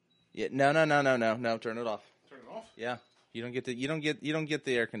Yeah, no. Turn it off. Turn it off? Yeah. You don't get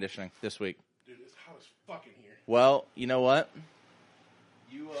the air conditioning this week. Dude, it's hot as fuck in here. Well, you know what?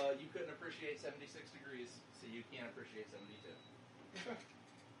 You couldn't appreciate 76 degrees, so you can't appreciate 72.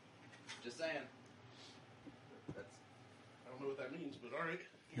 Just saying. I don't know what that means, but all right.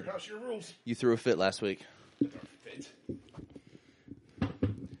 Your house, your rules. You threw a fit last week. Fit.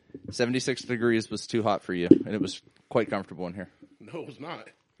 76 degrees was too hot for you, and it was quite comfortable in here. No, it's not.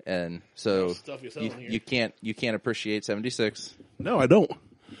 And so you can't appreciate 76. No, I don't.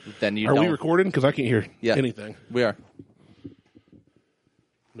 Then you Are don't. we recording? Because I can't hear anything. We are.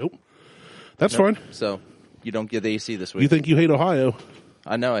 Nope. That's fine. So you don't get the AC this week. You think you hate Ohio?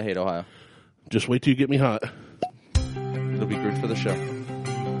 I know I hate Ohio. Just wait till you get me hot. It'll be good for the show.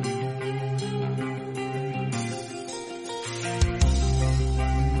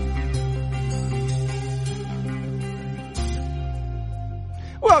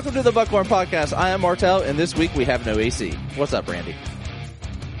 Welcome to the Buckhorn Podcast. I am Martel, and this week we have no AC. What's up, Randy?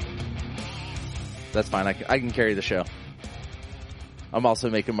 That's fine. I can carry the show. I'm also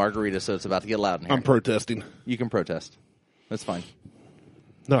making margaritas, so it's about to get loud in here. I'm protesting. You can protest. That's fine.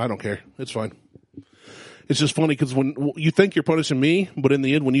 No, I don't care. It's fine. It's just funny because when you think you're punishing me, but in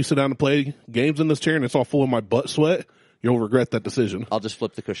the end, when you sit down to play games in this chair and it's all full of my butt sweat, you'll regret that decision. I'll just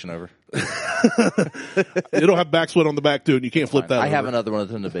flip the cushion over. It'll have back sweat on the back, too, and you can't flip that over. I have another one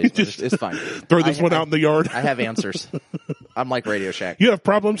in the basement. It's fine. Throw this one out in the yard. I have answers. I'm like Radio Shack. You have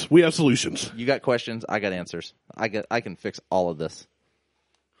problems, we have solutions. You got questions, I got answers. I can fix all of this.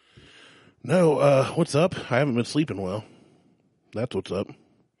 No, what's up? I haven't been sleeping well. That's what's up.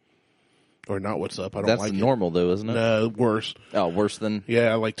 Or not what's up. I don't like it. That's normal, though, isn't it? No, worse. Oh, worse than...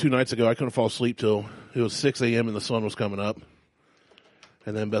 Yeah, like 2 nights ago, I couldn't fall asleep till it was 6 a.m. and the sun was coming up.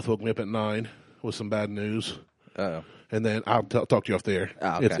 And then Beth woke me up at 9 with some bad news. Uh-oh. And then I'll talk to you off there.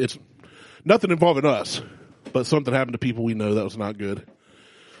 Oh, okay. It's nothing involving us, but something happened to people we know that was not good.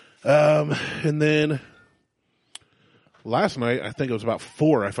 And then last night, I think it was about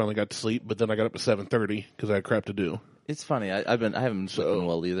 4, I finally got to sleep, but then I got up at 7:30 because I had crap to do. It's funny. I haven't been sleeping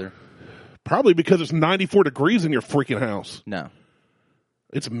well either. Probably because it's 94 degrees in your freaking house. No.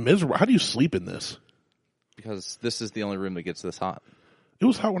 It's miserable. How do you sleep in this? Because this is the only room that gets this hot. It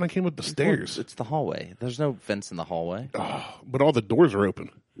was hot when I came up the stairs. It's the hallway. There's no vents in the hallway. Oh, but all the doors are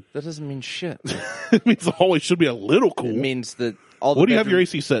open. That doesn't mean shit. It means the hallway should be a little cool. It means that all the What do you have your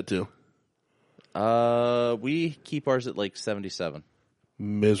AC set to? We keep ours at like 77.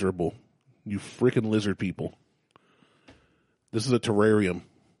 Miserable. You freaking lizard people. This is a terrarium.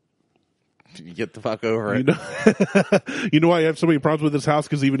 You get the fuck over it. You know why I have so many problems with this house?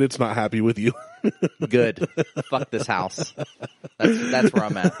 Because even it's not happy with you. Good. Fuck this house. That's where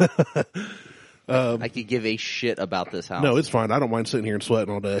I'm at. I could give a shit about this house. No, it's fine. I don't mind sitting here and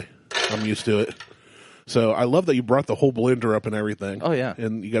sweating all day. I'm used to it. So I love that you brought the whole blender up and everything. Oh, yeah.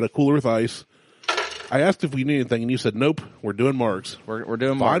 And you got a cooler with ice. I asked if we need anything, and you said, nope, we're doing Marg's. We're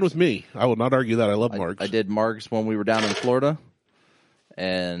doing Marg's. Fine with me. I will not argue that. I love Marg's. I did Marg's when we were down in Florida,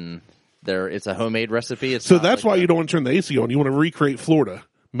 and it's a homemade recipe. So that's why you don't want to turn the AC on. You want to recreate Florida.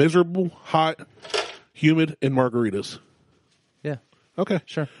 Miserable, hot, humid, and margaritas. Yeah. Okay.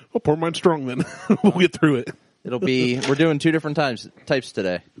 Sure. Well, pour mine strong then. We'll get through it. We're doing 2 different types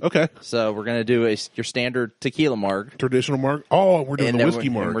today. Okay. So we're going to do your standard tequila marg. Traditional marg. Oh, we're doing the whiskey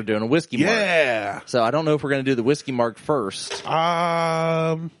marg. And we're doing a whiskey marg. Yeah. So I don't know if we're going to do the whiskey marg first.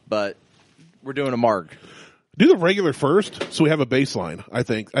 But we're doing a marg. Do the regular first so we have a baseline, I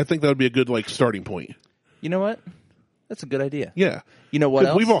think. I think that would be a good starting point. You know what? That's a good idea. Yeah. You know what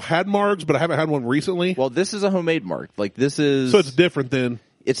else? We've all had margs, but I haven't had one recently. Well, this is a homemade marg. So it's different than...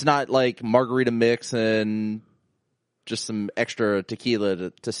 It's not like margarita mix and just some extra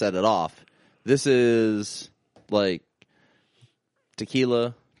tequila to set it off. This is like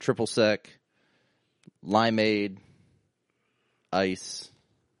tequila, triple sec, limeade, ice.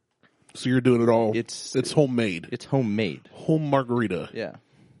 So you're doing it all. It's homemade. It's homemade. Home margarita. Yeah.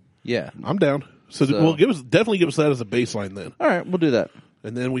 Yeah. I'm down. So we'll definitely give us that as a baseline then. All right, we'll do that.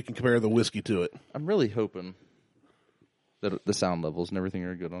 And then we can compare the whiskey to it. I'm really hoping that the sound levels and everything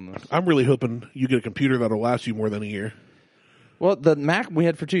are good on this. I'm really hoping you get a computer that'll last you more than a year. Well, the Mac we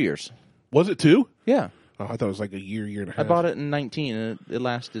had for 2 years. Was it 2? Yeah. Oh, I thought it was like a year and a half. I bought it in 19, and it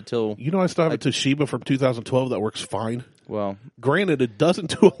lasted till... You know, I still have a Toshiba from 2012 that works fine. Well... Granted, it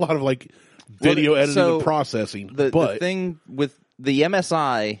doesn't do a lot of, video editing and processing. The thing with the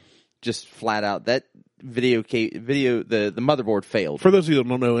MSI, just flat out, that the motherboard failed. For those of you that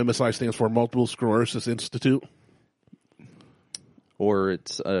don't know, MSI stands for Multiple Sclerosis Institute. Or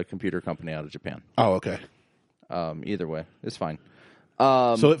it's a computer company out of Japan. Oh, okay. Either way, it's fine.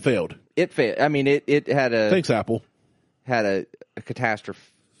 So it failed. It failed. I mean, it had a Thanks, Apple. had a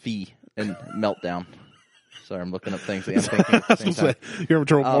catastrophe and meltdown. Sorry, I'm looking up things that I'm thinking at the same time. You're having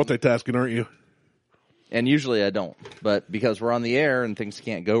trouble multitasking, aren't you? And usually I don't, but because we're on the air and things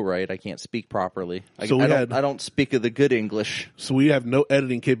can't go right, I can't speak properly. I don't speak of the good English. So we have no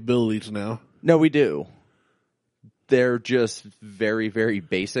editing capabilities now. No, we do. They're just very, very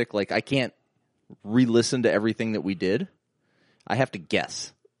basic. Like, I can't re-listen to everything that we did. I have to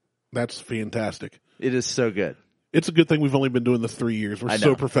guess. That's fantastic. It is so good. It's a good thing we've only been doing this 3 years. We're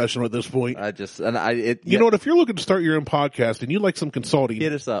so professional at this point. You know what? If you're looking to start your own podcast and you'd like some consulting,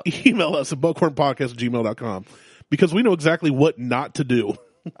 hit us up. Email us at buckhornpodcast@gmail.com because we know exactly what not to do.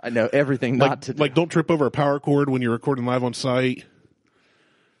 I know everything not to do. Like, don't trip over a power cord when you're recording live on site.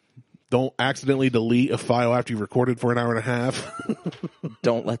 Don't accidentally delete a file after you've recorded for an hour and a half.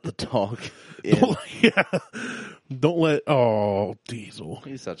 Don't let the dog in. Don't let... Oh, Diesel.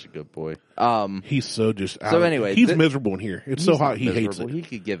 He's such a good boy. He's so just out. So anyway... He's miserable in here. It's so hot, he hates it. He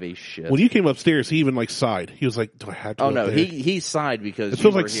could give a shit. When you came upstairs, he even, sighed. He was like, do I have to go up there? He sighed because it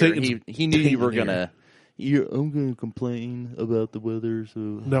feels like Satan's he knew you were going to... I'm going to complain about the weather, so...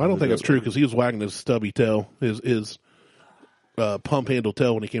 No, I don't think that's true, because he was wagging his stubby tail, his pump handle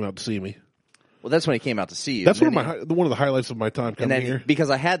tail when he came out to see me. Well, that's when he came out to see you. That's one of the highlights of my time coming here. Because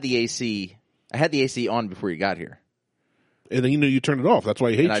I had the AC on before you got here. And then you turned it off. That's why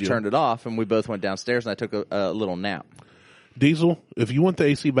he hates you. And I turned it off, and we both went downstairs, and I took a little nap. Diesel, if you want the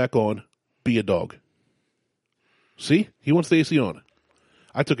AC back on, be a dog. See? He wants the AC on.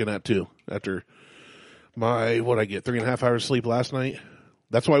 I took a nap, too, after my, 3.5 hours sleep last night.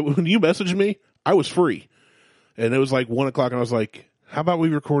 That's why when you messaged me, I was free. And it was like 1 o'clock, and I was like, how about we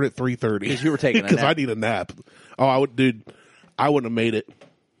record at 3:30? Because you were taking a nap. Because I need a nap. Oh, I wouldn't have made it.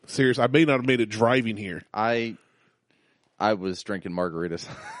 Serious, I may not have made it driving here. I was drinking margaritas.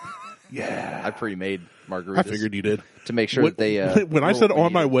 Yeah. I pre-made margaritas. I figured you did. To make sure that they... when I said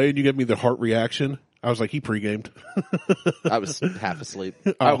on my way and you gave me the heart reaction, I was like, he pre-gamed. I was half asleep.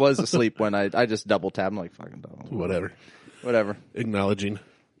 Oh. I was asleep when I just double tapped. I'm like, fucking double. Whatever. Acknowledging.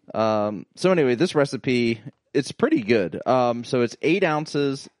 So anyway, this recipe... It's pretty good. So it's 8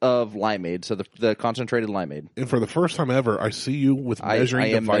 ounces of limeade, so the concentrated limeade. And for the first time ever, I see you with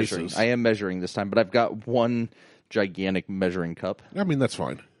measuring devices. I am measuring this time, but I've got one gigantic measuring cup. I mean, that's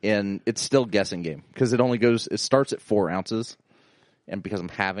fine. And it's still guessing game because it starts at 4 ounces. And because I'm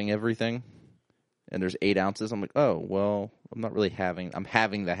having everything, and there's 8 ounces, I'm like, oh, well, I'm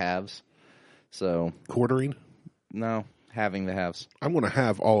having the halves. So. Quartering? No, having the halves. I'm going to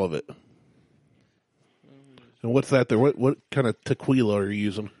have all of it. And what's that there? What kind of tequila are you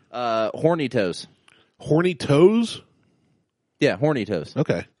using? Horny Toes. Horny Toes? Yeah, Horny Toes.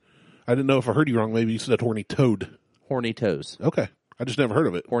 Okay. I didn't know if I heard you wrong. Maybe you said Horny Toad. Horny Toes. Okay. I just never heard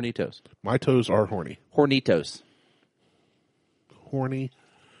of it. Horny Toes. My toes are horny. Hornitos. Horny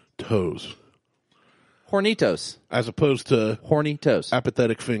Toes. Hornitos. As opposed to... Horny Toes.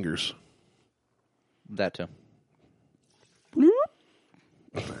 Apathetic fingers. That too.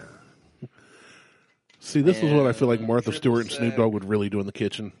 See, this is what I feel like Martha Stewart and Snoop Dogg would really do in the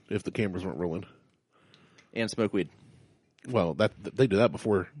kitchen if the cameras weren't rolling. And smoke weed. Well, they did that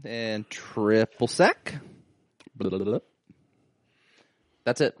before. And triple sec.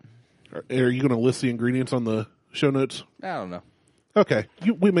 That's it. Are you going to list the ingredients on the show notes? I don't know. Okay,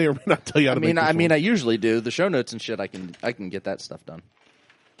 we may or may not tell you how to make this one. I usually do the show notes and shit. I can get that stuff done.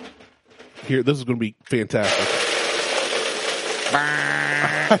 Here, this is going to be fantastic.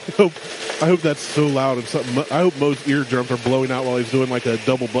 I hope that's so loud and something. I hope Mo's eardrums are blowing out while he's doing like a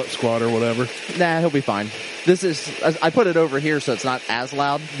double butt squat or whatever. Nah, he'll be fine. I put it over here so it's not as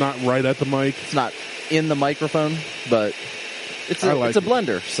loud. Not right at the mic. It's not in the microphone, but it's a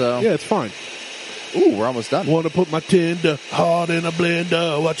blender. So yeah, it's fine. Ooh, we're almost done. Want to put my tender heart in a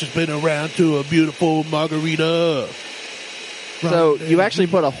blender, watch it spin around to a beautiful margarita. So you actually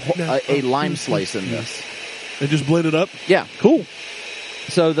put a lime slice in this. And just blend it up? Yeah. Cool.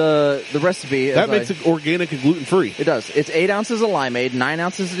 So the recipe... That makes it organic and gluten-free. It does. It's 8 ounces of limeade, 9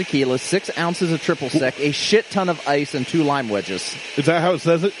 ounces of tequila, 6 ounces of triple sec, a shit ton of ice, and 2 lime wedges. Is that how it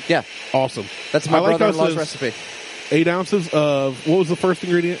says it? Yeah. Awesome. That's my brother-in-law's recipe. 8 ounces of... What was the first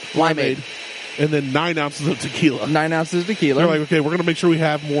ingredient? Limeade. And then 9 ounces of tequila. 9 ounces of tequila. They're like, okay, we're going to make sure we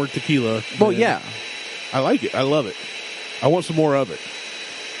have more tequila. Well, yeah. I like it. I love it. I want some more of it.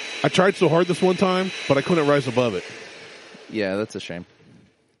 I tried so hard this one time, but I couldn't rise above it. Yeah, that's a shame.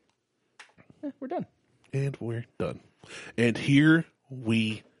 We're done. And we're done. And here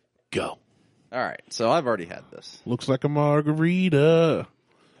we go. All right, so I've already had this. Looks like a margarita.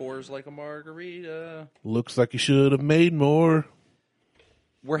 Pours like a margarita. Looks like you should have made more.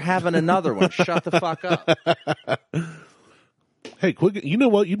 We're having another one. Shut the fuck up. Hey, quick! You know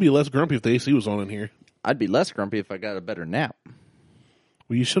what? You'd be less grumpy if the AC was on in here. I'd be less grumpy if I got a better nap.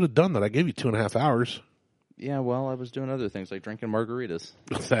 Well, you should have done that. I gave you 2.5 hours. Yeah, well, I was doing other things like drinking margaritas.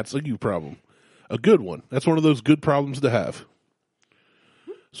 That's a you problem. A good one. That's one of those good problems to have.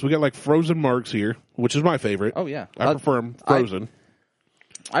 So we got like frozen margs here, which is my favorite. Oh, yeah. I prefer them frozen.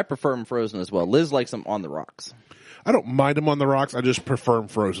 I prefer them frozen as well. Liz likes them on the rocks. I don't mind them on the rocks. I just prefer them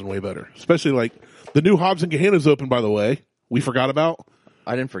frozen way better. Especially like the new Hobbs and Gehenna's open, by the way. We forgot about.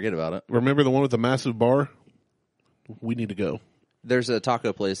 I didn't forget about it. Remember the one with the massive bar? We need to go. There's a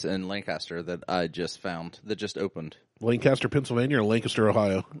taco place in Lancaster that I just found that just opened. Lancaster, Pennsylvania, or Lancaster,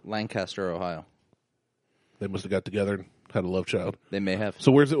 Ohio? Lancaster, Ohio. They must have got together and had a love child. They may have.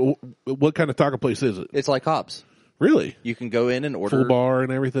 So where's it? What kind of taco place is it? It's like Hobbs. Really? You can go in and order. Full bar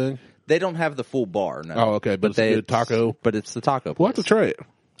and everything? They don't have the full bar, no. Oh, okay. But it's a good taco. But it's the taco place. We'll have to try it.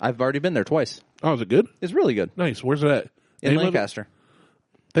 I've already been there twice. Oh, is it good? It's really good. Nice. Where's it at? In Name of it? Lancaster.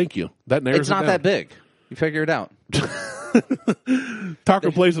 Thank you. That narrows It's it not down. that big. You figure it out.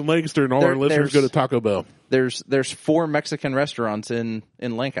 Taco place in Lancaster, and all our listeners go to Taco Bell. There's 4 Mexican restaurants in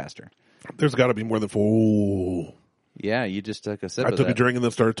Lancaster. There's got to be more than 4. Ooh. Yeah, you just took a sip I of took that. a drink and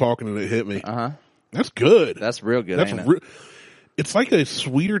then started talking, and it hit me. Uh-huh. That's good. That's real good, That's ain't it? It's like a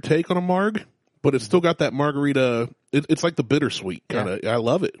sweeter take on a marg, but it's still got that margarita. It's like the bittersweet kind of. I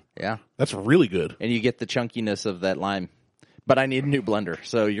love it. Yeah. That's really good. And you get the chunkiness of that lime. But I need a new blender,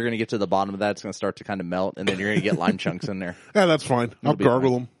 so you're going to get to the bottom of that. It's going to start to kind of melt, and then you're going to get lime chunks in there. Yeah, that's fine. I'll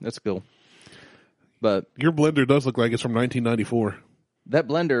gargle them. That's cool. But your blender does look like it's from 1994. That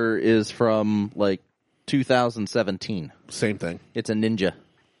blender is from like 2017. Same thing. It's a Ninja.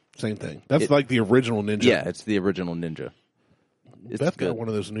 Same thing. That's like the original Ninja. Yeah, it's the original Ninja. Beth got one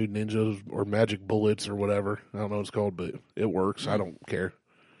of those new Ninjas or Magic Bullets or whatever. I don't know what it's called, but it works. I don't care.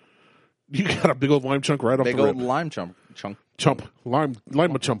 You got a big old lime chunk right off the rip. Big old lime chunk. Lime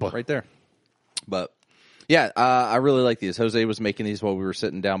chumpa. Right there. But, yeah, I really like these. Jose was making these while we were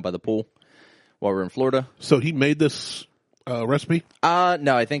sitting down by the pool while we were in Florida. So he made this recipe?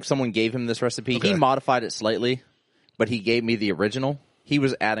 No, I think someone gave him this recipe. Okay. He modified it slightly, but he gave me the original. He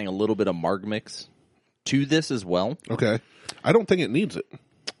was adding a little bit of Marg mix to this as well. Okay. I don't think it needs it.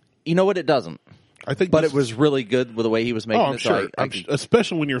 You know what? It doesn't. I think, but it was really good with the way he was making it. I'm sure.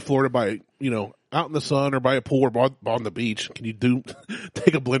 Especially when you're in Florida out in the sun or by a pool or on the beach. Can you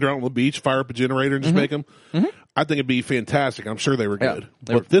take a blender out on the beach, fire up a generator, and just make them? Mm-hmm. I think it'd be fantastic. I'm sure they were good.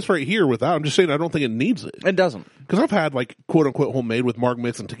 But this right here, I'm just saying, I don't think it needs it. It doesn't. Because I've had quote unquote homemade with Marg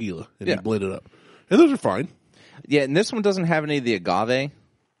mix and tequila, and you blend it up, and those are fine. Yeah, and this one doesn't have any of the agave.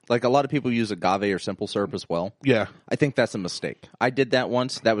 Like, a lot of people use agave or simple syrup as well. Yeah. I think that's a mistake. I did that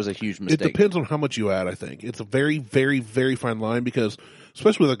once. That was a huge mistake. It depends on how much you add, I think. It's a very, very, very fine line because,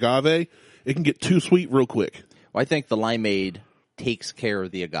 especially with agave, it can get too sweet real quick. Well, I think the limeade takes care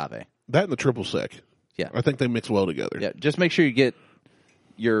of the agave. That and the triple sec. Yeah. I think they mix well together. Yeah, just make sure you get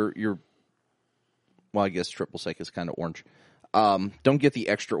your well, I guess triple sec is kind of orange. Don't get the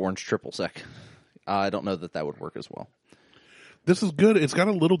extra orange triple sec. I don't know that would work as well. This is good. It's got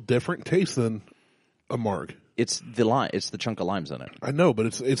a little different taste than a Marg. It's the lime. It's the chunk of limes in it. I know, but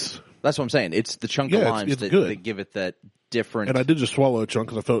it's. That's what I'm saying. It's the chunk of limes that give it that different. And I did just swallow a chunk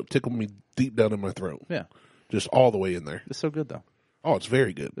because I felt it tickled me deep down in my throat. Yeah, just all the way in there. It's so good though. Oh, it's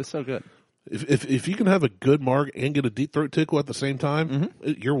very good. It's so good. If you can have a good Marg and get a deep throat tickle at the same time,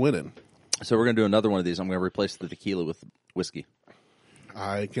 you're winning. So we're gonna do another one of these. I'm gonna replace the tequila with whiskey.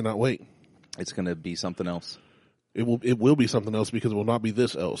 I cannot wait. It's gonna be something else. It will be something else because it will not be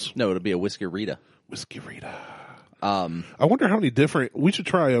this else. No, it'll be a whiskey Rita. Whiskey Rita. I wonder how many different. We should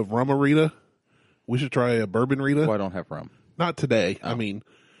try a rum Rita. We should try a bourbon Rita. Oh, I don't have rum. Not today. Oh. I mean,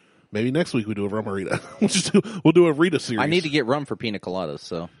 maybe next week we do a rum Rita. We'll do a Rita series. I need to get rum for pina coladas.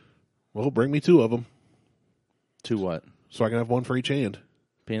 So, well, bring me 2 of them. 2 what? So I can have one for each hand.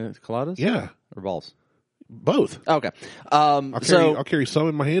 Pina coladas? Yeah, or balls. Both. Okay. I'll carry some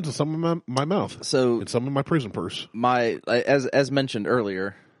in my hands and some in my mouth. And some in my prison purse. As mentioned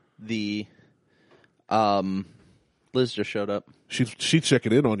earlier, the Liz just showed up. She's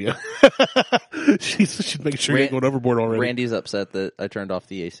checking in on you. she's making sure you ain't going overboard already. Randy's upset that I turned off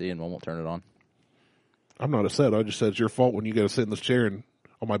the AC and won't turn it on. I'm not upset. I just said it's your fault when you got to sit in this chair and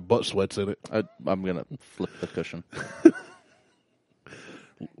all my butt sweats in it. I'm gonna flip the cushion.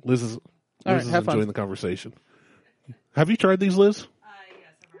 Liz is enjoying fun. the conversation. Have you tried these, Liz? Yes,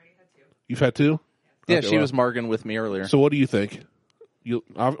 I've already had 2. You've had 2? Yeah, okay, she was Marg'n with me earlier. So what do you think?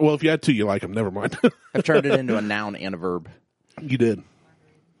 Well, if you had 2, you like them. Never mind. I've turned it into a noun and a verb. You did.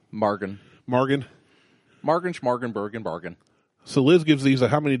 Marg'n. Marg'n? Marg'n, Schmarg'n, Barg'n. So Liz gives these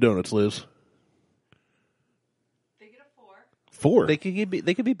how many donuts, Liz? They get a 4. 4. They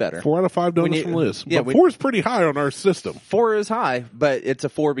could be better. 4 out of 5 donuts need- from Liz. yeah, But 4 is pretty high on our system. 4 is high, but it's a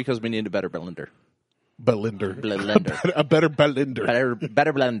 4 because we need a better blender. Blender. Blender. A better blender.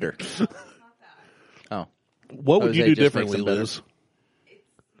 Better blender. It's not that. Oh. What would you Jose do just makes differently, them better. Liz? It's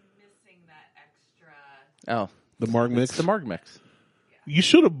missing that extra. Oh. The Marg mix? It's the Marg mix. You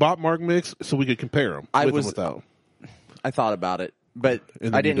should have bought Marg mix so we could compare them. I with was- and without. I thought about it, but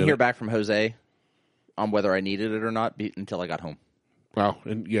And then I you didn't did hear it. back from Jose on whether I needed it or not until I got home. Wow.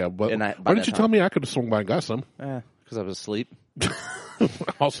 And yeah, but And by why that didn't you tell time- me I could have swung by and got some? Because I was asleep.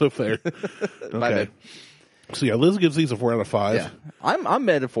 Also fair. My Okay. bad. So yeah, Liz gives these a 4 out of 5. Yeah. I'm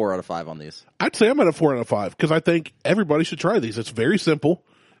at a 4 out of 5 on these. I'd say I'm at a 4 out of 5 because I think everybody should try these. It's very simple.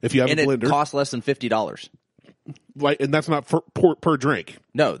 If you have And a it blender, costs less than $50. and that's not per drink.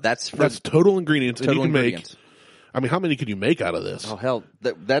 No, that's for That's total ingredients, and total you can ingredients. make. I mean, how many could you make out of this? Oh hell,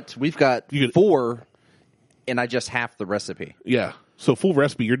 that's we've got You could- 4, and I just half the recipe. Yeah. So full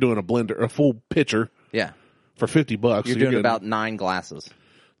recipe, you're doing a full pitcher Yeah, for $50. you're so doing getting- about 9 glasses,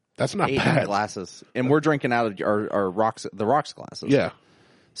 That's not 8 bad. glasses, and we're drinking out of our rocks, the rocks glasses. Yeah.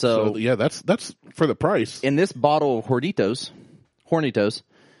 So, So yeah, that's for the price. in this bottle of Hornitos,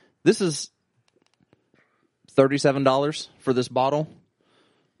 this is $37 for this bottle,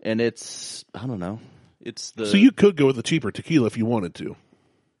 and it's I don't know, it's the So you could go with a cheaper tequila if you wanted to.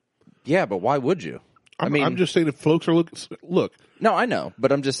 yeah, but why would you? I'm just saying if folks are look, No, I know,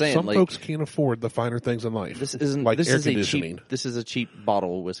 but I'm just saying some like folks can't afford the finer things in life. this isn't like this air is a conditioning. cheap this is a cheap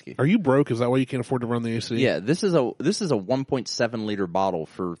bottle of whiskey. Are you broke? Is that why you can't afford to run the AC? Yeah, this is a 1.7 liter bottle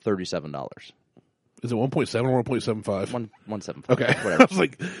for $37. Is it 1.7 or 1.75? 1.75. Okay. I whatever. was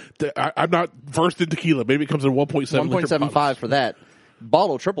like, I'm not versed in tequila. Maybe it comes in 1.7. 1.75 for that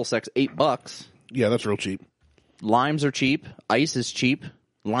bottle. Triple sec, $8. Yeah, that's real cheap. Limes are cheap. Ice is cheap.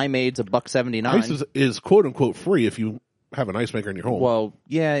 Limeade's $1.79. Ice is quote unquote free if you have an ice maker in your home. Well,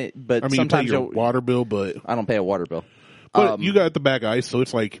 yeah, but I mean, sometimes you pay your water bill, but I don't pay a water bill. you got the bag of ice, so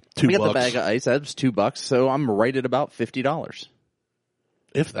it's like $2. I got the bag of ice. That's $2, so I'm right at about $50.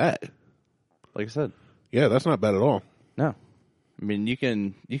 If that. Like I said, Yeah, that's not bad at all. no. I mean, you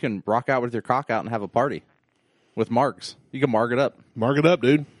can rock out with your cock out and have a party with Margs. You can Marg it up. Marg it up,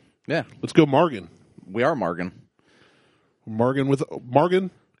 dude. Yeah, Let's go Marg'n. we are Marg'n. Marg'n.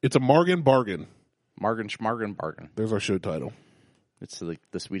 It's a Marg'n Barg'n. Marg'n Barg'n. There's our show title. It's like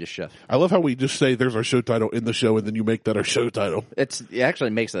the Swedish chef. I love how we just say there's our show title in the show, and then you make that our show title. It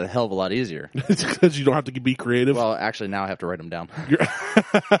actually makes it a hell of a lot easier. It's because you don't have to be creative. Well, actually, now I have to write them down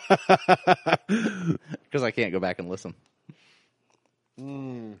because I can't go back and listen.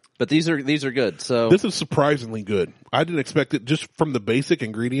 But these are good. So This is surprisingly good. I didn't expect it just from the basic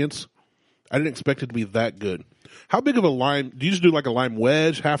ingredients. I didn't expect it to be that good. How big of a lime? Do you just do like a lime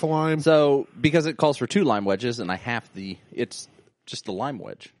wedge, half a lime? So because it calls for 2 lime wedges, and I half it's just the lime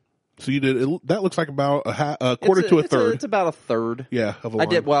wedge. So you did that. Looks like about a quarter to a third. It's about a third. Yeah, of a I lime.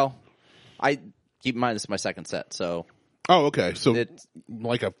 did well. I keep in mind this is my second set, so Oh, okay. So It's-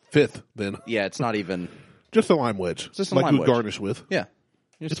 like a fifth then. yeah, it's not even. Just a lime wedge. Just a like lime you would wedge. garnish with. Yeah,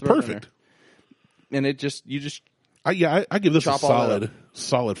 You just It's throw it in perfect. there. And you just I give this a Chop all that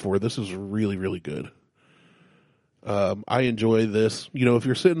solid 4. This is really, really good. I enjoy this. You know, if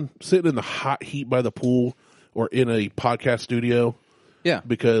you're sitting in the hot heat by the pool or in a podcast studio, yeah,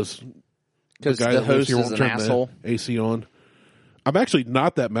 because because guy the that lives host here is won't an turn asshole. the AC on. I'm actually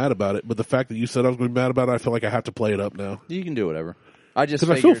not that mad about it, but the fact that you said I was going to be mad about it, I feel like I have to play it up now You can do whatever. I just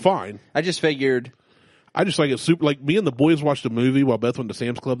because I figured, feel fine. I just figured, I just like it super. Like me and the boys watched a movie while Beth went to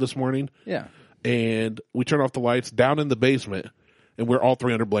Sam's Club this morning, yeah. and we turned off the lights down in the basement, and we're all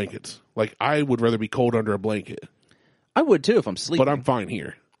 3 under blankets. Like I would rather be cold under a blanket, I would too if I'm sleeping. but I'm fine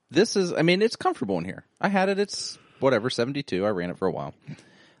here. This is, I mean, it's comfortable in here. I had it. It's whatever, 72. I ran it for a while.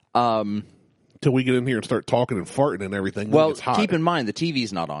 Till we get in here and start talking and farting and everything. Then it Well, gets hot. keep in mind the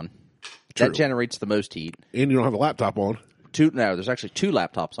TV's not on. True. That generates the most heat. And you don't have a laptop on. There's actually 2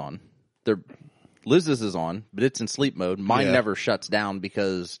 laptops on. Liz's is on, but it's in sleep mode. Mine Yeah. never shuts down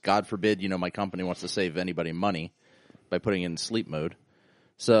because, God forbid, my company wants to save anybody money by putting it in sleep mode.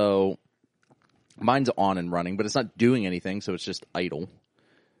 So mine's on and running, but it's not doing anything, so it's just idle.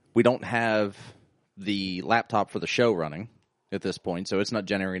 We don't have the laptop for the show running at this point, so it's not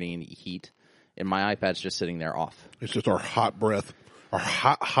generating any heat. And my iPad's just sitting there off. It's just our hot breath, our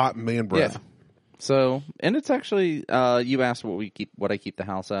hot man breath. Yeah. So, and it's actually, you asked what I keep the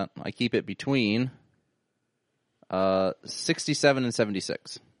house at. I keep it between 67 and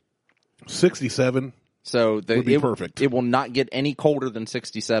 76. 67. So Would be perfect. It will not get any colder than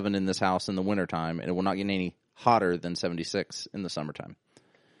 67 in this house in the wintertime, and it will not get any hotter than 76 in the summertime.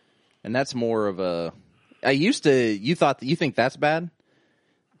 And that's more of a... you think that's bad?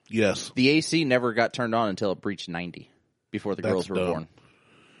 Yes. The AC never got turned on until it breached 90 before the girls were born.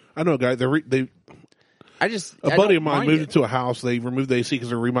 I know a guy, a buddy of mine moved into a house. They removed the AC because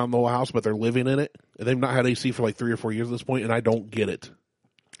they're remodeling the whole house, but they're living in it. And they've not had AC for like 3 or 4 years at this point, and I don't get it.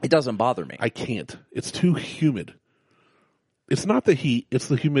 It doesn't bother me. I can't. It's too humid. It's not the heat, it's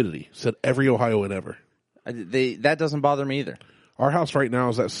the humidity, said every Ohioan ever. That doesn't bother me either. Our house right now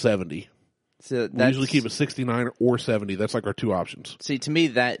is at 70. So we usually keep it 69 or 70. That's like our two options. See, to me,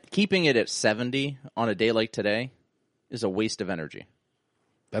 that keeping it at 70 on a day like today is a waste of energy.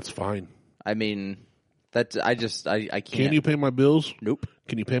 That's fine. I mean, I can't. Can you pay my bills? Nope.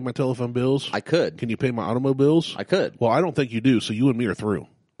 Can you pay my telephone bills? I could. Can you pay my automobiles? I could. Well, I don't think you do, so you and me are through.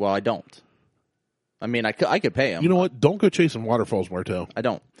 Well, I don't. I mean, I could pay them. You know what? Don't go chasing waterfalls, Martel. I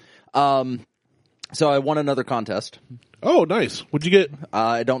don't. So I won another contest. Oh, nice. What'd you get?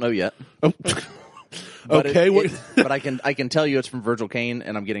 I don't know yet. Oh. Okay. But I can tell you it's from Virgil Kane,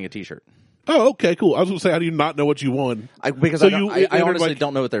 and I'm getting a T-shirt. Oh, okay, cool. I was going to say, how do you not know what you won? Because I honestly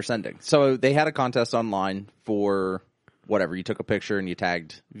don't know what they're sending. So they had a contest online for whatever. You took a picture and you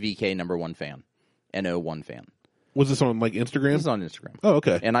tagged VK number 1 fan, NO1 fan. Was this on like Instagram? This is on Instagram. Oh,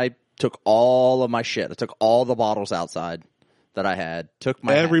 okay. And I took all of my shit. I took all the bottles outside that I had. Took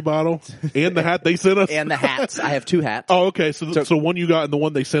my every hat. Bottle and the hat they sent us and the hats. I have 2 hats. Oh, okay. So one you got and the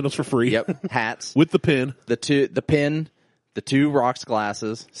one they sent us for free. Yep, hats with the pin. The pin, the 2 rocks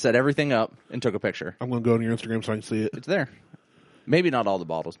glasses. Set everything up and took a picture. I'm going to go on your Instagram so I can see it. It's there. Maybe not all the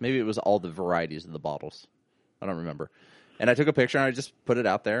bottles. Maybe it was all the varieties of the bottles. I don't remember. And I took a picture and I just put it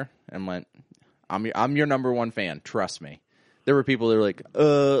out there and went, I'm your number 1 fan. Trust me. There were people that were like,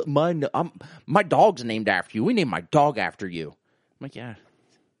 my dog's named after you. We named my dog after you. I'm like, yeah.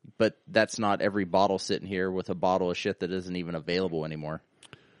 But that's not every bottle sitting here with a bottle of shit that isn't even available anymore.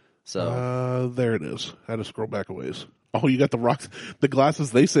 So there it is. I had to scroll back a ways. Oh, you got the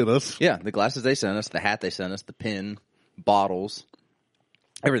glasses they sent us. Yeah, the glasses they sent us, the hat they sent us, the pin, bottles,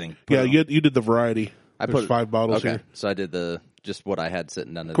 everything. Yeah, you did the variety. There's 5 bottles here. So I did just what I had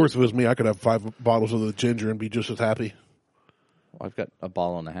sitting down there. Of course, if it was me, I could have 5 bottles of the ginger and be just as happy. Well, I've got a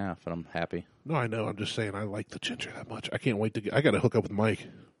bottle and a half, and I'm happy. No, I know. I'm just saying I like the ginger that much. I can't wait to I got to hook up with Mike.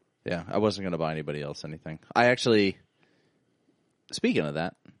 Yeah, I wasn't going to buy anybody else anything. I actually, speaking of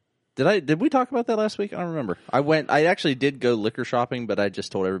that, did we talk about that last week? I don't remember. I actually did go liquor shopping, but I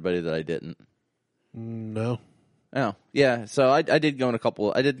just told everybody that I didn't. No. Oh, yeah. So I did go in a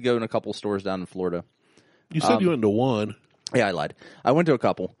couple stores down in Florida. You said you went to one. Yeah, I lied. I went to a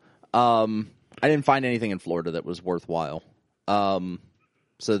couple. I didn't find anything in Florida that was worthwhile.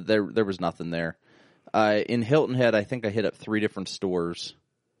 So there was nothing there. In Hilton Head, I think I hit up 3 different stores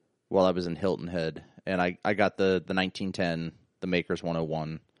while I was in Hilton Head, and I got the 1910, the Maker's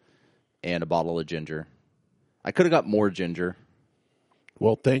 101, and a bottle of ginger. I could have got more ginger.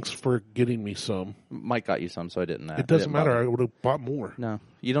 Well, thanks for getting me some. Mike got you some, so I didn't. It doesn't matter. I would have bought more. No,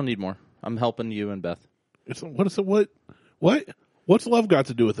 you don't need more. I'm helping you and Beth. What? What's love got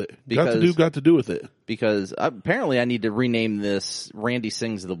to do with it? Got to do with it. Because apparently I need to rename this Randy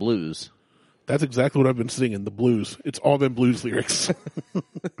Sings the Blues. That's exactly what I've been singing, the blues. It's all been blues lyrics.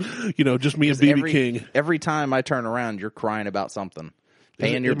 Just me and B.B. King. Every time I turn around, you're crying about something.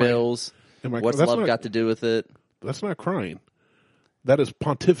 Paying your bills. What's love got to do with it? That's not crying. That is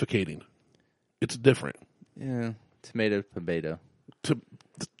pontificating. It's different. Yeah. Tomato.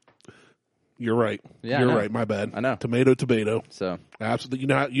 You're right. Yeah, you're right. My bad. I know. Tomato. So absolutely,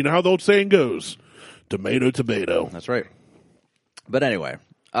 you know how the old saying goes. Tomato. That's right. But anyway,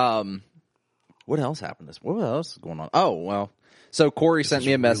 what else happened? What else is going on? Oh well, so Corey sent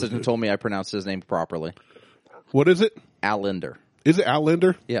me a message and told me I pronounced his name properly. What is it? Al Linder. Is it Al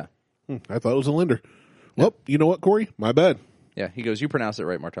Linder? Yeah. I thought it was a Linder. Well, you know what, Corey? My bad. Yeah, he goes, you pronounce it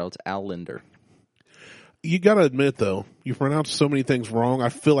right, Martel. It's Al Linder. You got to admit, though, you pronounced so many things wrong. I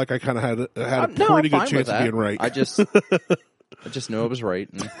feel like I kind of had a pretty good chance of being right. I just knew I was right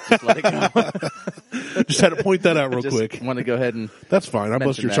and just let it go. Just had to point that out real quick. Want to go ahead and that's fine. I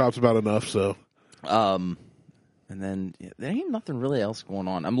bust your chops about enough. So, and then there ain't nothing really else going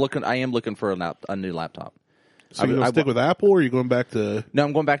on. I am looking for a new laptop. So you gonna stick with Apple, or are you going back to? No,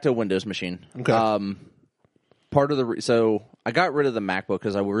 I'm going back to a Windows machine. Okay. So I got rid of the MacBook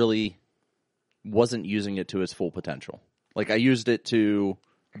because I really wasn't using it to its full potential. Like I used it to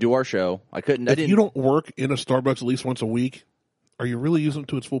do our show. If you don't work in a Starbucks at least once a week, are you really using it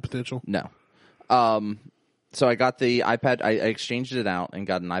to its full potential? No. So I got the iPad. I exchanged it out and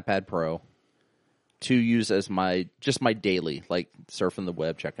got an iPad Pro to use as my daily, like surfing the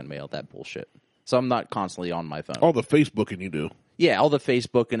web, checking mail, that bullshit. So I'm not constantly on my phone. All the Facebooking you do. Yeah, all the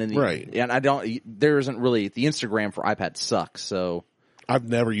Facebook and Right. And I don't. There isn't really the Instagram for iPad sucks. So I've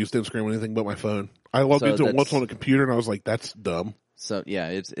never used Instagram on anything but my phone. I logged into it once on a computer, and I was like, "That's dumb." So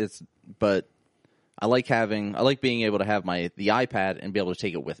yeah, it's. But I like being able to have the iPad and be able to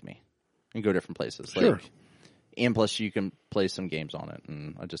take it with me and go different places. Sure. And plus, you can play some games on it,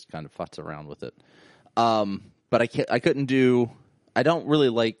 and I just kind of futz around with it. But I couldn't do. I don't really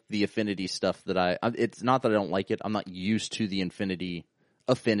like the Affinity stuff it's not that I don't like it. I'm not used to the Affinity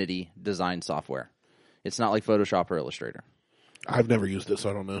design software. It's not like Photoshop or Illustrator. I've never used it, so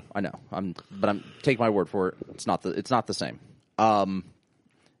I don't know. I know. Take my word for it. It's not the same. And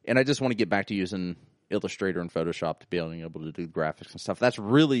I just want to get back to using Illustrator and Photoshop to be able to do graphics and stuff. That's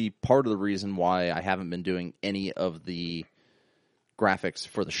really part of the reason why I haven't been doing any of the graphics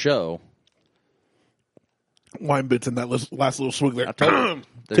for the show. Wine bits in that last little swig there. Tickling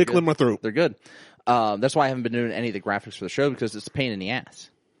Tickling my throat. They're good. That's why I haven't been doing any of the graphics for the show, because it's a pain in the ass.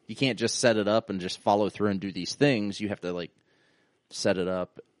 You can't just set it up and just follow through and do these things. You have to set it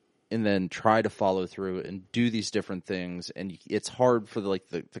up and then try to follow through and do these different things. And it's hard for the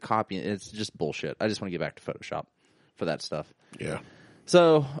copy. It's just bullshit. I just want to get back to Photoshop for that stuff. Yeah.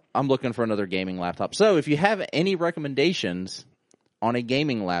 So I'm looking for another gaming laptop. So if you have any recommendations on a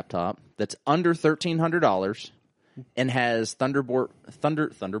gaming laptop that's under $1,300 and has Thunderbolt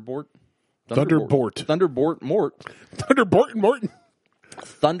Thunderbolt 4 ports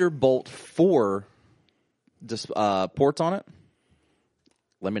on it,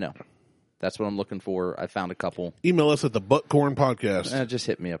 let me know. That's what I'm looking for. I found a couple. Email us at the Buttcorn Podcast. Just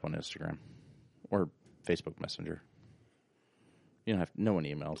hit me up on Instagram or Facebook Messenger. You don't have no one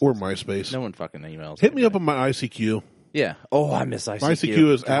emails. Or MySpace. No one fucking emails. Hit me up on my ICQ. Yeah. Oh, I miss ICQ. My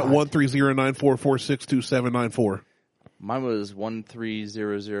ICQ is at 13094462794. Mine was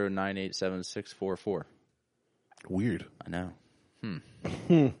 13009876444. Weird. I know.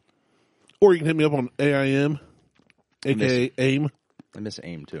 Or you can hit me up on AIM, aka AIM. I miss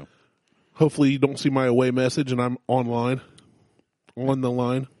AIM too. Hopefully you don't see my away message and I'm online. On the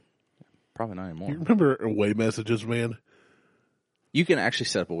line. Probably not anymore. You remember away messages, man? You can actually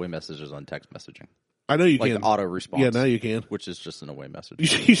set up away messages on text messaging. I know you like can. Auto response. Yeah, now you can. Which is just an away message.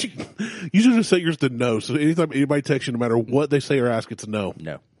 You should just set yours to no. So anytime anybody texts you, no matter what they say or ask, it's no.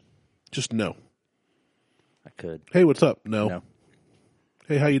 No. Just no. I could. Hey, what's up? No. No.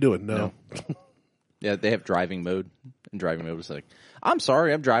 Hey, how you doing? No. Yeah, they have driving mode. And driving mode is like, I'm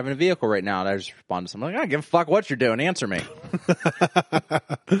sorry, I'm driving a vehicle right now. And I just respond to something like, I don't give a fuck what you're doing. Answer me.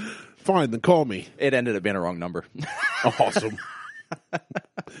 Fine, then call me. It ended up being a wrong number. Awesome.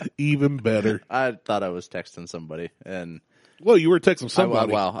 Even better. I thought I was texting somebody. Well, you were texting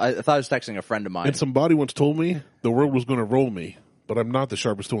somebody. I thought I was texting a friend of mine. And somebody once told me the world was going to roll me, but I'm not the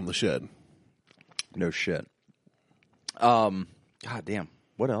sharpest tool in the shed. No shit. God damn.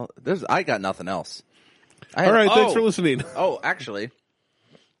 What else? I got nothing else. All right, thanks for listening. Oh, actually,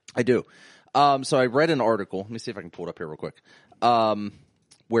 I do. So I read an article. Let me see if I can pull it up here real quick.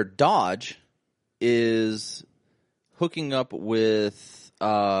 Where Dodge is hooking up with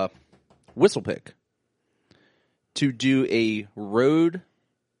Whistlepick to do a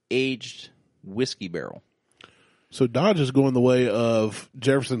road-aged whiskey barrel. So Dodge is going the way of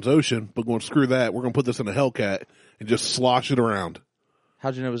Jefferson's Ocean, but going, screw that. We're going to put this in a Hellcat and just slosh it around.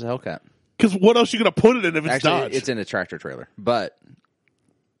 How'd you know it was a Hellcat? Because what else are you going to put it in if it's Actually, Dodge? it's in a tractor trailer, but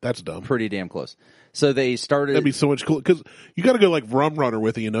that's dumb. Pretty damn close. So they started. That'd be so much cool because you got to go like Rum Runner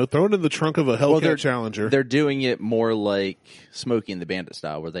with it, Throw it in the trunk of a Hellcat Challenger. They're doing it more like Smokey and the Bandit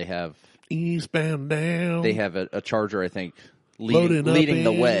style, where they have eastbound down. They have a Charger, I think, leading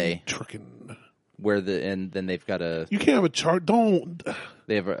the way. Trucking. And then they've got You can't have a Charger. Don't.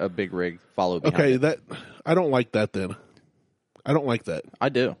 They have a big rig follow behind. Okay, it. I don't like that. Then I don't like that. I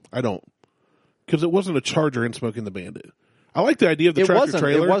do. I don't, because it wasn't a Charger in Smoking the Bandit. I like the idea of the tractor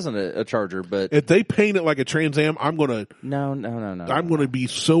trailer. It wasn't a Charger, but if they paint it like a Trans Am, I'm gonna no. I'm gonna be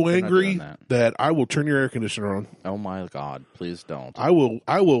so angry that I will turn your air conditioner on. Oh my God! Please don't. I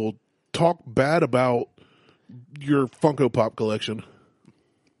will talk bad about your Funko Pop collection.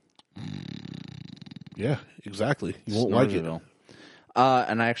 Yeah, exactly. You won't like it.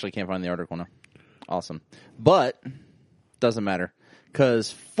 And I actually can't find the article now. Awesome, but doesn't matter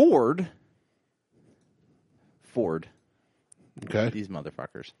because Ford. Okay. These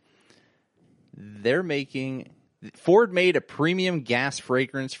motherfuckers. Ford made a premium gas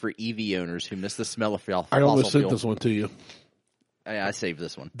fragrance for EV owners who miss the smell of fossil fuel. I almost sent this one to you. I saved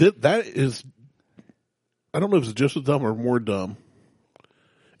this one. That is, I don't know if it's just as dumb or more dumb.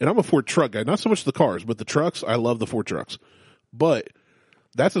 And I'm a Ford truck guy. Not so much the cars, but the trucks. I love the Ford trucks. But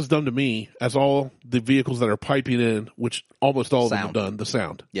That's as dumb to me as all the vehicles that are piping in, which almost all of them have Sound. done, the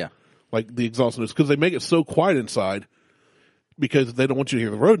sound. Yeah. Like the exhaust noise. Because they make it so quiet inside because they don't want you to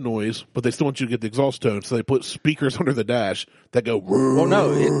hear the road noise, but they still want you to get the exhaust tone. So they put speakers under the dash that go. Well,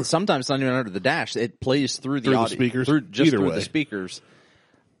 no, sometimes not even under the dash. It plays through the Through the audio, speakers? just Either through way. the speakers.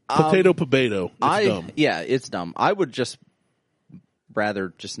 Potato. It's dumb. Yeah, it's dumb. I would just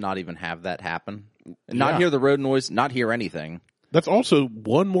rather just not even have that happen. Not Yeah. hear the road noise, not hear anything. That's also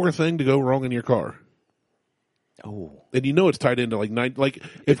one more thing to go wrong in your car. Oh. And you know it's tied into like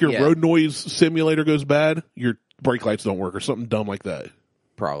if your Yeah. road noise simulator goes bad, your brake lights don't work or something dumb like that.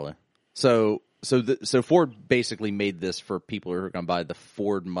 Probably. So Ford basically made this for people who are going to buy the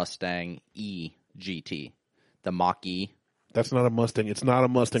Ford Mustang E GT, the Mach E. That's not a Mustang. It's not a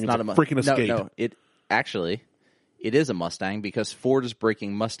Mustang. It's not a a freaking Escape. No, it is a Mustang because Ford is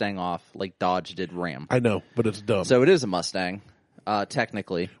breaking Mustang off like Dodge did Ram. I know, but it's dumb. So it is a Mustang,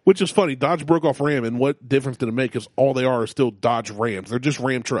 technically. Which is funny. Dodge broke off Ram, and what difference did it make? Because all they are still Dodge Rams. They're just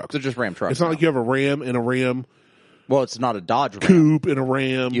Ram trucks. They're just Ram trucks. It's not now. like you have a Ram and a Ram Well, it's not a Dodge Ram. coupe and a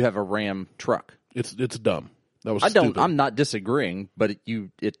Ram. You have a Ram truck. It's dumb. That was I don't. stupid. I'm not disagreeing, but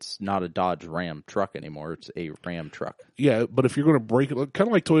it's not a Dodge Ram truck anymore. It's a Ram truck. Yeah, but if you're going to break it, kind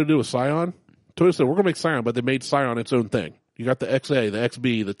of like Toyota did with Scion. Toyota said, we're going to make Scion, but they made Scion its own thing. You got the XA, the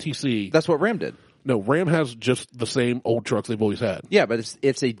XB, the TC. That's what Ram did. No, Ram has just the same old trucks they've always had. Yeah, but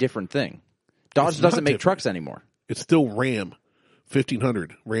it's a different thing. Dodge It's not doesn't make different. trucks anymore. It's still Ram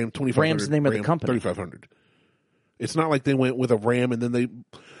 1500, Ram 2500. Ram's the name of the Ram company. 3500. It's not like they went with a Ram and then they.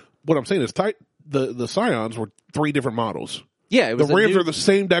 What I'm saying is, the Scions were 3 different models. Yeah, it was The Rams are the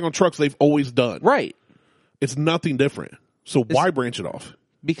same daggone trucks they've always done. right It's nothing different. So why branch it off?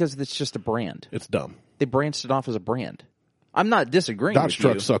 because it's just a brand. It's dumb. They branched it off as a brand. I'm not disagreeing Dodge with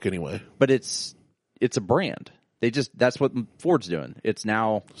trucks you, suck anyway. but it's a brand. That's what Ford's doing. It's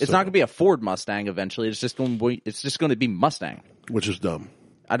not going to be a Ford Mustang eventually. It's just going to be Mustang. Which is dumb.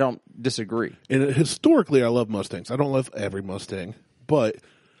 I don't disagree. And historically, I love Mustangs. I don't love every Mustang, but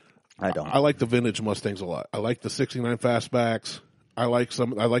I don't. I like the vintage Mustangs a lot. I like the 69 fastbacks. I like the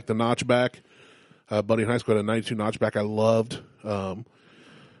notchback. Buddy in high school had a 92 notchback I loved.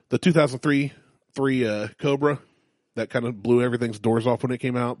 The 2003 Cobra that kind of blew everything's doors off when it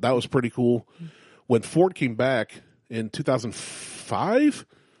came out. That was pretty cool. When Ford came back in 2005 with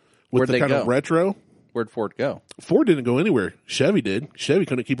Where'd the they kind of go? retro, Where'd Ford go? Ford didn't go anywhere. Chevy did. Chevy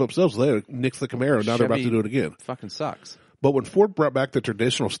couldn't keep up sales. They nixed the Camaro. Now they're about to do it again. Fucking sucks. But when Ford brought back the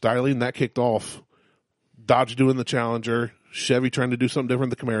traditional styling, that kicked off Dodge doing the Challenger, Chevy trying to do something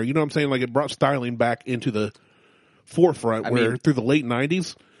different than the Camaro. You know what I'm saying? Like it brought styling back into the forefront where through the late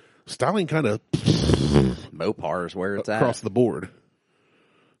 90s, styling kind of Mopar is where it's at. across the board.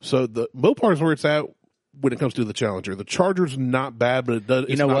 So the Mopar is where it's at when it comes to the Challenger. The Charger's not bad, but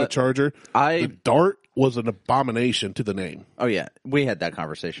it's know not a what? Charger. The Dart was an abomination to the name. Oh yeah, we had that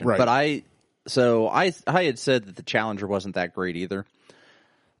conversation. Right. But I had said that the Challenger wasn't that great either.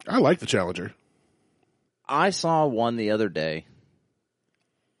 I like the Challenger. I saw one the other day.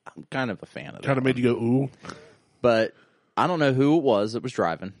 I'm kind of a fan of it. Kind of made you go, ooh. But I don't know who it was that was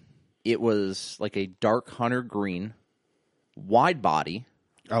driving. It was like a dark hunter green, wide body.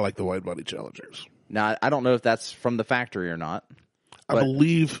 I like the wide body Challengers. Now, I don't know if that's from the factory or not. I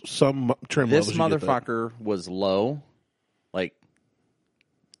believe some trim This levels you get that. motherfucker was low, like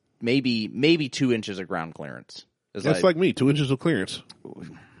maybe 2 inches of ground clearance. That's like me, 2 inches of clearance.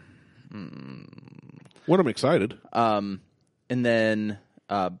 When I'm excited. And then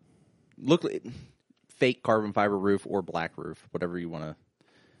look fake carbon fiber roof or black roof, whatever you want to.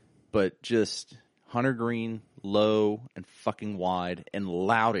 But just hunter green, low and fucking wide and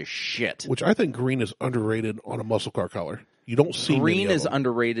loud as shit. Which I think green is underrated on a muscle car color. You don't see Green many is of them.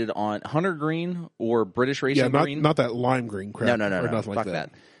 underrated on hunter green or British racing green. Not that lime green crap. No. Or nothing Fuck like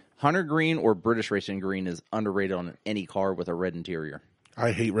that. Hunter green or British racing green is underrated on any car with a red interior.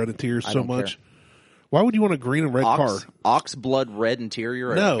 I hate red interiors so don't much. care. Why would you want a green and red car? Ox blood red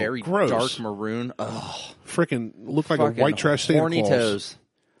interior, No, a very gross. dark maroon. Ugh, Freaking look like a fucking white trash Santa horny Claus. toes.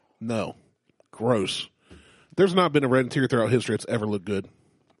 No. Gross. There's not been a red interior throughout history that's ever looked good.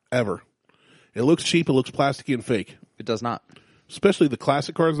 Ever. It looks cheap, it looks plasticky and fake. It does not. Especially the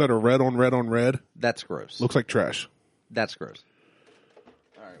classic cars that are red on red on red. That's gross. Looks like trash. That's gross.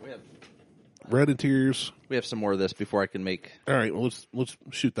 All right, Red interiors. we have some more of this before I can make. All right, well, let's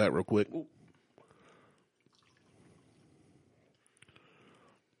shoot that real quick.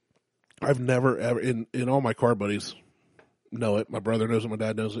 I've never ever in all my car buddies know it. My brother knows it. My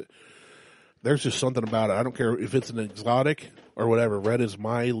dad knows it. There's just something about it. I don't care if it's an exotic or whatever. Red is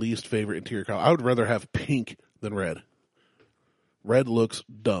my least favorite interior color. I would rather have pink than red. Red looks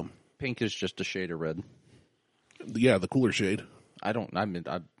dumb. Pink is just a shade of red. Yeah, the cooler shade. I'm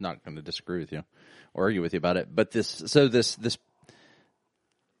not going to disagree with you or argue with you about it. But this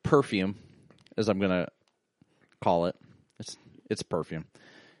perfume, as I'm going to call it, it's perfume.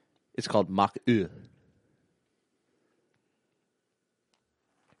 It's called Marg'n.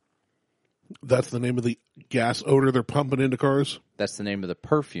 That's the name of the gas odor they're pumping into cars? That's the name of the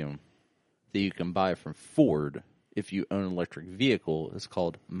perfume that you can buy from Ford if you own an electric vehicle. It's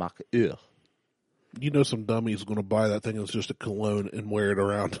called Marg'n. You know some dummy's going to buy that thing as just a cologne and wear it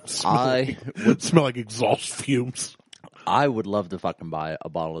around. I would smell like exhaust fumes. I would love to fucking buy a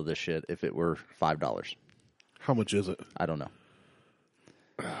bottle of this shit if it were $5. How much is it? I don't know.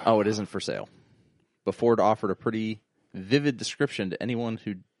 Oh, it isn't for sale. But Ford offered a pretty vivid description to anyone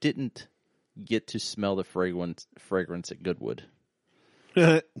who didn't get to smell the fragrance at Goodwood.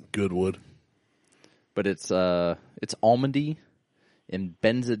 Goodwood. But it's almondy and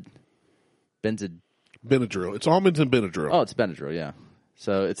Benadryl. It's almonds and Benadryl. Oh, it's Benadryl, yeah.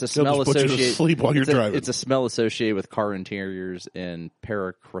 So it's a They'll smell just put you to associated. sleep while you're driving. It's a smell associated with car interiors and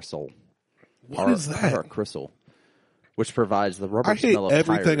paracrystal. What is that? Paracrystal, which provides the rubber I hate smell of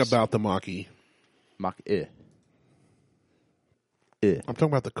everything tires. about the Mach-E. Mach-E. I'm talking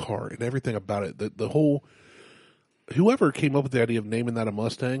about the car and everything about it. The whole... Whoever came up with the idea of naming that a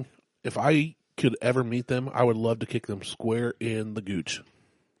Mustang, if I could ever meet them, I would love to kick them square in the gooch.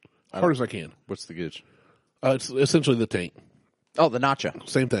 Hard as I can. What's the gooch? It's essentially the taint. Oh, the nacho.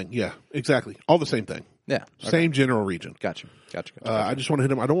 Same thing. Yeah, exactly. All the same thing. Yeah. Okay. Same general region. Gotcha. I just want to hit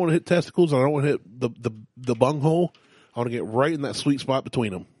them. I don't want to hit testicles. I don't want to hit the bunghole. I want to get right in that sweet spot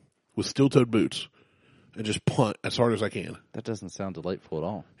between them with steel-toed boots and just punt as hard as I can. That doesn't sound delightful at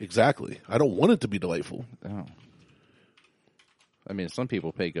all. Exactly. I don't want it to be delightful. Oh. I mean, some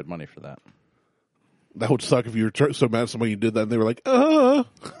people pay good money for that. That would suck if you were so mad at somebody you did that and they were like,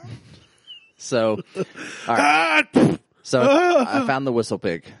 So, all right. So I found the whistle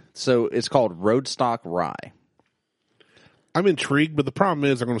pig. So it's called Roadstock Rye. I'm intrigued, but the problem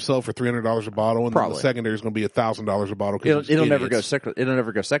is they're going to sell it for $300 a bottle, and then the secondary is going to be $1,000 a bottle. It'll never go it'll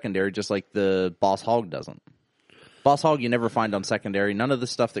never go secondary, just like the Boss Hog doesn't. Boss Hog you never find on secondary. None of the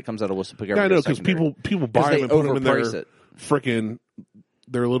stuff that comes out of whistle pig ever I know, goes because secondary. people buy them and put them in overprice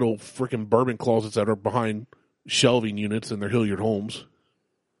their little freaking bourbon closets that are behind shelving units in their Hilliard homes.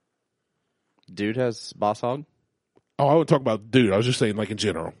 Dude has Boss Hog? Oh, I would talk about dude. I was just saying, like in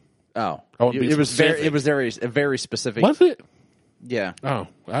general. Oh, it was very specific. Was it? Yeah. Oh,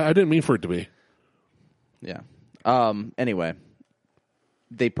 I didn't mean for it to be. Yeah. Anyway,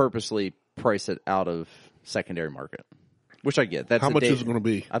 they purposely price it out of secondary market, which I get. That's how much is it going to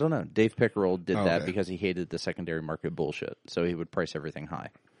be? I don't know. Dave Pickerel did that because he hated the secondary market bullshit, so he would price everything high.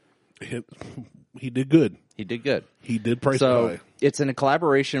 He did good. He did good. He did price it high. It's in a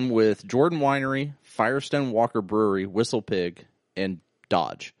collaboration with Jordan Winery, Firestone Walker Brewery, Whistle Pig, and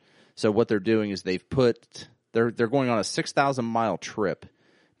Dodge. So what they're doing is they're going on a 6,000-mile trip.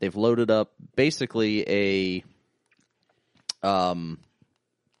 They've loaded up basically a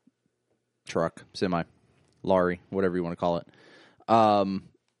truck, semi, lorry, whatever you want to call it,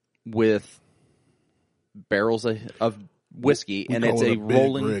 with barrels of whiskey, and it's a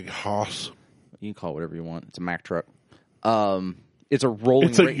rolling rig Haas. You can call it whatever you want. It's a Mack truck. It's a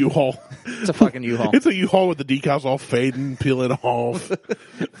rolling. It's a U-Haul. It's a fucking U-Haul. It's a U-Haul with the decals all fading, peeling off.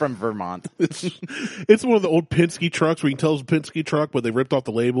 From Vermont. It's one of the old Penske trucks where you can tell it's a Penske truck, but they ripped off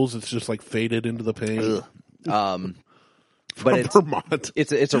the labels. It's just like faded into the paint. But it's Vermont.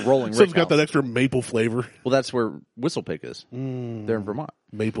 It's a rolling. So it's got that extra maple flavor. Well, that's where Whistle Pig is. They're in Vermont.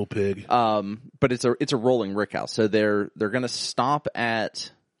 Maple Pig. But it's a rolling rick house. So they're going to stop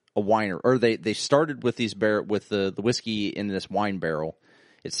at a winery, or they started with with the whiskey in this wine barrel.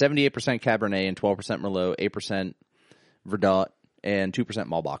 It's 78% Cabernet and 12% Merlot, 8% Verdot, and 2%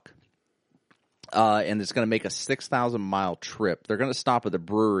 Malbec. And it's going to make a 6,000-mile trip. They're going to stop at the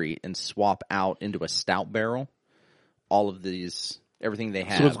brewery and swap out into a stout barrel all of everything they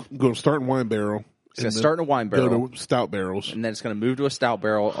have. So it's going to start in wine barrel. It's going to start in a wine barrel. Go to stout barrels. And then it's going to move to a stout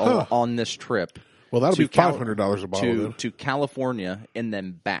barrel on this trip. Well, that'll be $500 a bottle. To California and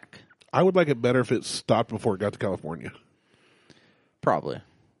then back. I would like it better if it stopped before it got to California. Probably.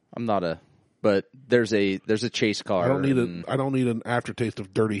 I'm not but there's a chase car. I don't need an aftertaste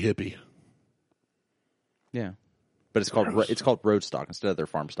of dirty hippie. Yeah. But it's called Roadstock instead of their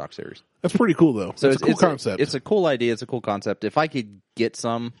Farm Stock series. That's pretty cool though. So it's a cool concept. It's a cool idea. It's a cool concept. If I could get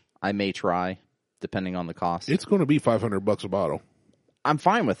some, I may try, depending on the cost. It's going to be $500 a bottle. I'm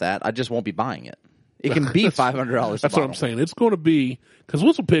fine with that. I just won't be buying it. It can be $500. That's what I'm saying. It's going to be because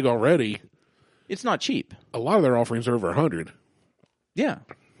Whistle Pig already. It's not cheap. A lot of their offerings are over $100. Yeah,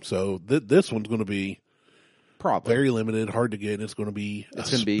 So this one's going to be probably. very limited, hard to get, and it's going to be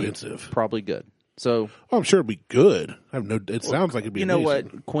expensive. Probably good. So Oh, I'm sure it'll be good. It sounds like it'd be you know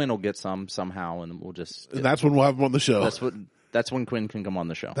amazing. what? Quinn will get some somehow, and we'll just. And that's when we'll have him on the show. That's when Quinn can come on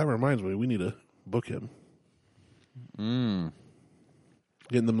the show. That reminds me, we need to book him.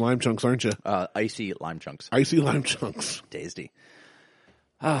 Getting them lime chunks, aren't you? Icy lime chunks. Icy lime chunks. Tasty.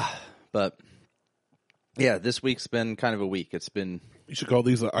 But yeah, this week's been kind of a week. It's been. You should call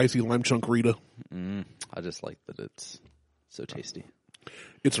these icy lime chunk Rita. I just like that it's so tasty.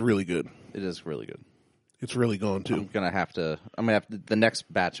 It's really good. It is really good. It's really gone too. I'm gonna have to. The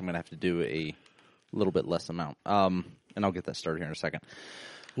next batch. I'm gonna have to do a little bit less amount. And I'll get that started here in a second.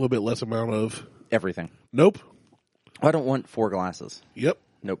 A little bit less amount of Everything. Nope. I don't want 4 glasses. Yep.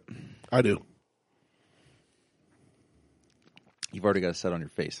 Nope. I do. You've already got a set on your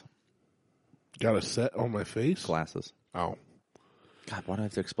face. Got a set on my face. Glasses. Oh. God, why do I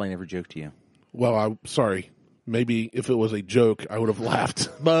have to explain every joke to you? Well, I'm sorry. Maybe if it was a joke, I would have laughed.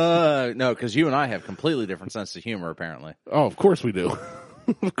 But no, because you and I have completely different sense of humor, apparently. Oh, of course we do.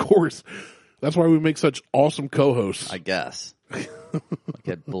 Of course. That's why we make such awesome co-hosts. I guess. Like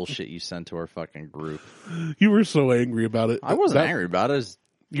that bullshit you sent to our fucking group. You were so angry about it. I wasn't angry about it.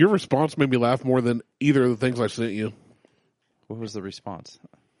 Your response made me laugh more than either of the things I sent you. What was the response?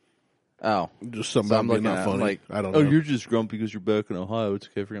 Oh. Just something about being not funny. I don't know. Oh, you're just grumpy because you're back in Ohio. It's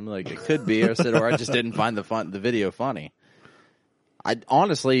okay for you. I'm like, it could be. Or I just didn't find the video funny. I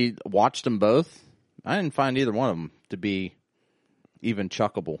honestly watched them both. I didn't find either one of them to be even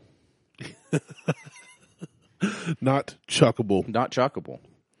chuckable. Not chuckable. Not chuckable.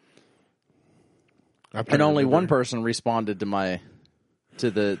 And only one person responded to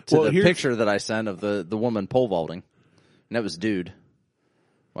the picture that I sent of the woman pole vaulting, and that was dude.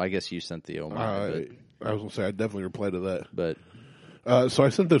 Well, I guess you sent the Omar. I was going to say, I definitely replied to that. But so I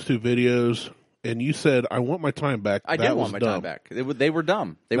sent those 2 videos, and you said, I want my time back. I did want my time back. They were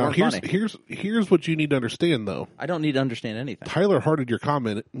dumb. They weren't funny. Here's what you need to understand, though. I don't need to understand anything. Tyler hearted your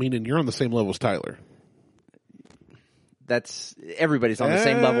comment, meaning you're on the same level as Tyler. Everybody's on the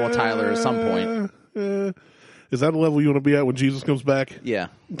same level with Tyler at some point. Is that a level you want to be at when Jesus comes back? Yeah.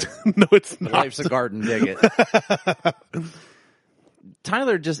 No, it's not. Life's a garden, dig it.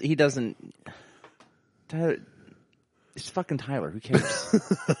 Tyler it's fucking Tyler. Who cares?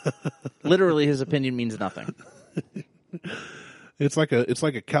 Literally, his opinion means nothing. It's like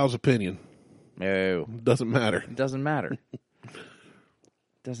a cow's opinion. No. Doesn't matter. It doesn't matter.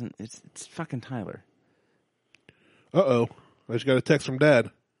 It's fucking Tyler. Uh-oh. I just got a text from Dad.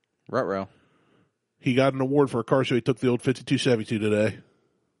 Ruh-roh. He got an award for a car show he took the old 52 Chevy to today.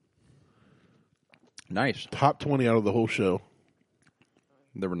 Nice. Top 20 out of the whole show.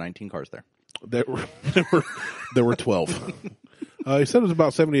 There were 19 cars there. There were 12. He said it was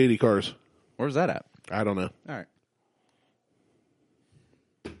about 70, 80 cars. Where's that at? I don't know.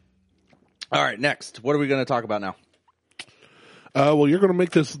 All right, next. What are we going to talk about now? Well, you're going to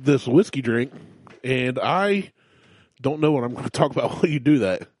make this whiskey drink, and I don't know what I'm going to talk about while you do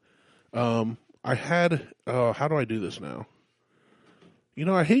that. I had, how do I do this now? You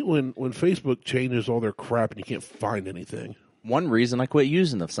know, I hate when Facebook changes all their crap and you can't find anything. One reason I quit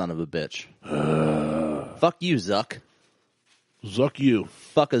using the son of a bitch. Fuck you, Zuck. Zuck you.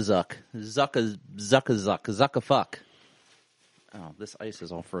 Fuck a Zuck. Zuck a fuck. Oh, this ice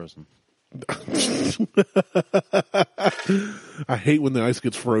is all frozen. I hate when the ice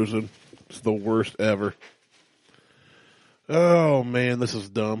gets frozen. It's the worst ever. Oh, man, this is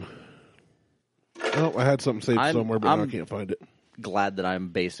dumb. Oh, I had something saved somewhere, but now I can't find it. Glad that I'm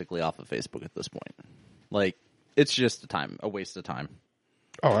basically off of Facebook at this point. Like, it's just a waste of time.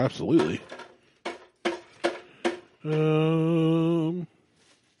 Oh, absolutely. Dude,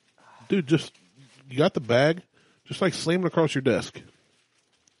 you got the bag? Just like slam it across your desk.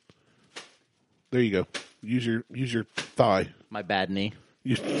 There you go. Use your thigh. My bad knee.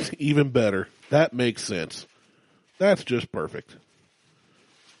 Even better. That makes sense. That's just perfect.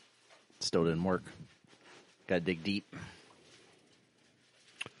 Still didn't work. Got to dig deep.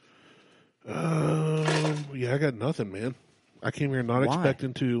 Yeah, I got nothing, man. I came here not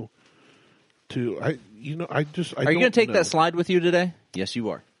expecting to. Are you going to take that slide with you today? Yes, you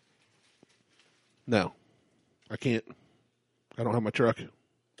are. No, I can't. I don't have my truck.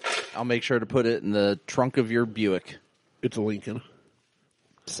 I'll make sure to put it in the trunk of your Buick. It's a Lincoln.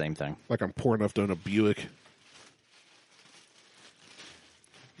 Same thing. Like I'm poor enough to own a Buick.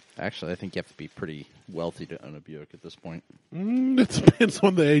 Actually, I think you have to be pretty wealthy to own a Buick at this point. It depends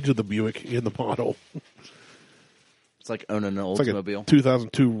on the age of the Buick in the model. It's like owning an Oldsmobile. Oldsmobile. Like a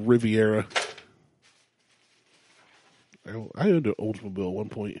 2002 Riviera. I owned an Oldsmobile at one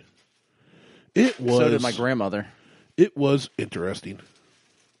point. It was. So did my grandmother. It was interesting.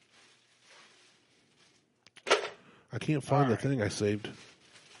 I can't find the thing I saved.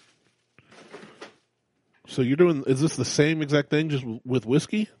 So you're doing? Is this the same exact thing, just with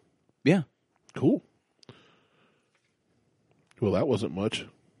whiskey? Yeah. Cool. Well, that wasn't much.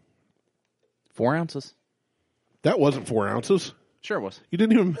 4 ounces. That wasn't 4 ounces. Sure it was. You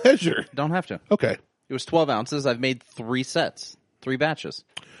didn't even measure. Don't have to. Okay. It was 12 ounces. I've made 3 sets, 3 batches.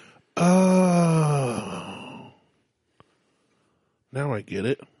 Oh. Now I get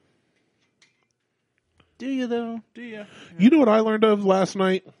it. Do you, though? Do you? You know what I learned of last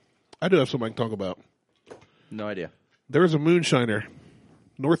night? I do have something I can talk about. No idea. There was a moonshiner,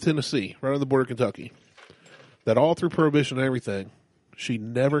 North Tennessee, right on the border of Kentucky, that all through Prohibition and everything, she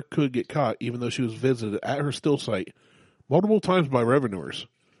never could get caught, even though she was visited at her still site multiple times by revenuers.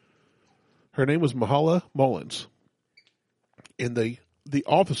 Her name was Mahala Mullins. And the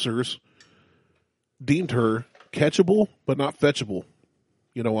officers deemed her catchable, but not fetchable.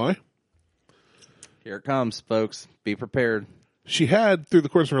 You know why? Here it comes, folks. Be prepared. She had, through the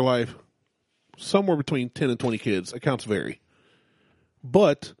course of her life, somewhere between 10 and 20 kids. Accounts vary.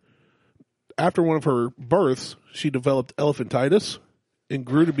 But after one of her births, she developed elephantitis and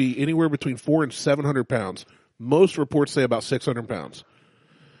grew to be anywhere between 400 and 700 pounds. Most reports say about 600 pounds.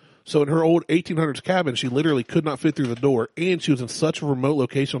 So in her old 1800s cabin, she literally could not fit through the door, and she was in such a remote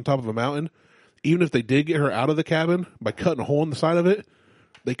location on top of a mountain, even if they did get her out of the cabin by cutting a hole in the side of it,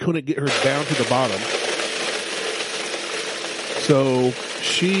 they couldn't get her down to the bottom. So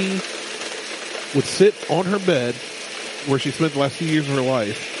she would sit on her bed, where she spent the last few years of her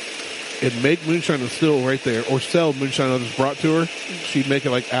life, and make moonshine and still right there, or sell moonshine others brought to her. She'd make it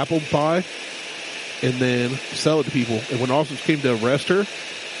like apple pie, and then sell it to people. And when officers came to arrest her,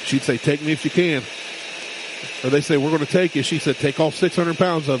 she'd say, "Take me if you can." Or they say, "We're going to take you." She said, "Take all 600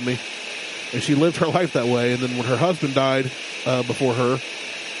 pounds of me." And she lived her life that way. And then when her husband died before her,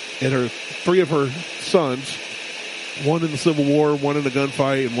 and her 3 of her sons, one in the Civil War, one in a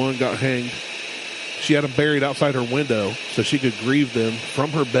gunfight, and one got hanged, she had them buried outside her window so she could grieve them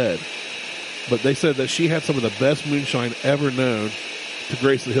from her bed. But they said that she had some of the best moonshine ever known to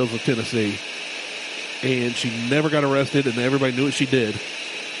grace the hills of Tennessee. And she never got arrested, and everybody knew what she did.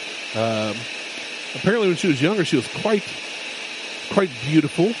 Apparently when she was younger, she was quite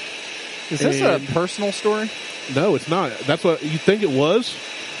beautiful. Is this a personal story? No, it's not. That's what you think it was.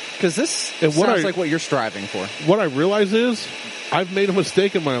 Because this And what sounds I- like what you're striving for. What I realize is I've made a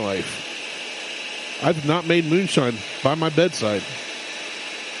mistake in my life. I've not made moonshine by my bedside.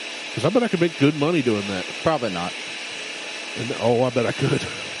 Because I bet I could make good money doing that. Probably not. And, I bet I could.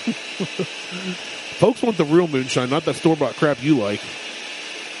 Folks want the real moonshine, not that store-bought crap you like.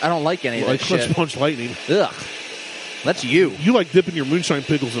 I don't like any of Like that Punch shit. Punch Lightning. Ugh. That's you. You like dipping your moonshine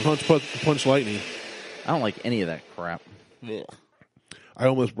pickles in Punch Lightning. I don't like any of that crap. Ugh. I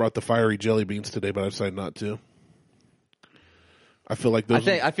almost brought the fiery jelly beans today, but I decided not to. I feel like those.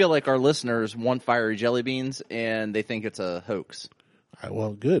 I feel like our listeners want fiery jelly beans, and they think it's a hoax.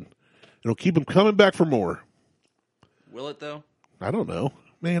 Well, good. It'll keep them coming back for more. Will it, though? I don't know.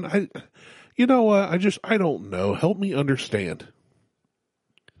 Man, you know what? I don't know. Help me understand.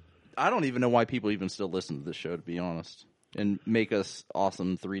 I don't even know why people even still listen to this show, to be honest, and make us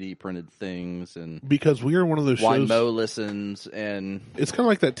awesome 3D printed things, and Because we are one of those why shows. Mo listens, and It's kind of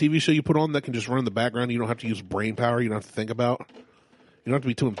like that TV show you put on that can just run in the background. You don't have to use brain power. You don't have to think about. You don't have to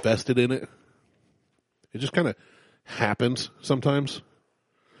be too invested in it. It just kind of happens sometimes.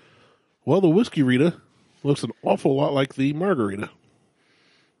 Well, the Whiskey Rita looks an awful lot like the margarita.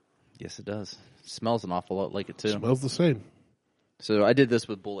 yes, it does. It smells an awful lot like it, too. Smells the same. So I did this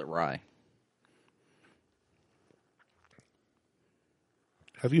with Bullet Rye.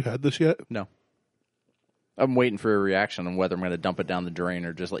 Have you had this yet? No. I'm waiting for a reaction on whether I'm going to dump it down the drain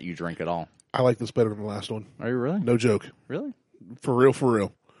or just let you drink it all. I like this better than the last one. Are you really? No joke. Really? For real, for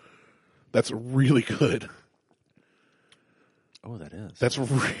real. That's really good. Oh, that is. That's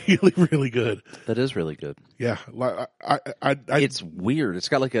really, really good. That is really good. Yeah. It's weird. It's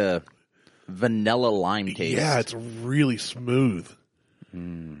got like a vanilla lime taste. Yeah, it's really smooth.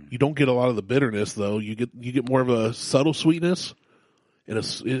 You don't get a lot of the bitterness, though. You get more of a subtle sweetness, and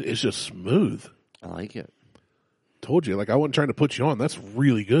it's just smooth. I like it. Told you, I wasn't trying to put you on. That's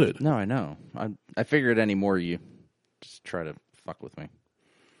really good. No, I know. I figured any more you just try to fuck with me.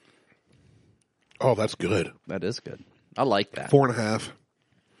 Oh, that's good. That is good. I like that. 4.5.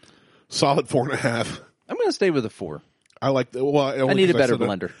 Solid 4.5. I'm going to stay with a 4. I like that. Well, I need a better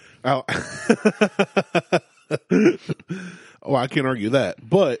blender. Well, I can't argue that.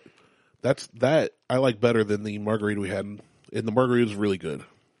 But That I like better than the margarita we had. And the margarita was really good.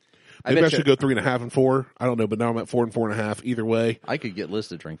 I Maybe I bet should go 3.5 and 4. I don't know, but now I'm at 4 and 4.5. Either way, I could get Liz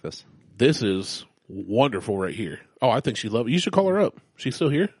to drink this. this is wonderful right here. Oh, I think she loves it. You should call her up. She's still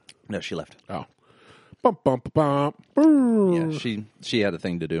here? No, she left. Oh. Bump, bump, bump. Brr. Yeah, she had a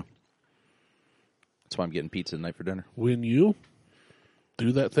thing to do. That's why I'm getting pizza tonight for dinner. When you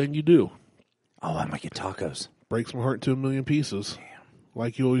do that thing you do, Oh, I might get tacos. breaks my heart into a million pieces. Damn.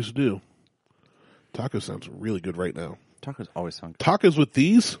 Like you always do. Taco sounds really good right now. Tacos always sound good. Tacos with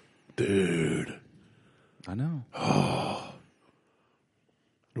these? Dude. I know.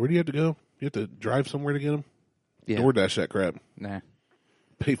 Where do you have to go? You have to drive somewhere to get them? Yeah. DoorDash that crap. Nah.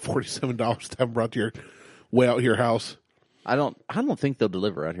 Pay $47 to have them brought to your way out your house. I don't think they'll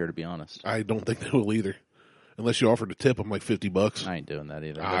deliver out here, to be honest. I don't think they will either. Unless you offer to tip them like $50. I ain't doing that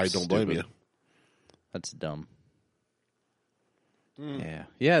either. I That's don't blame stupid. you. That's dumb. Yeah.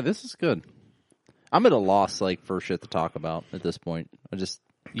 Yeah, this is good. I'm at a loss, like, for shit to talk about at this point. You guys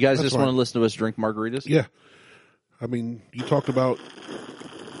That's just fine. want to listen to us drink margaritas? Yeah. I mean, you talked about...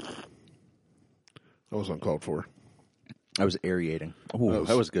 That was uncalled for. I was aerating. Oh,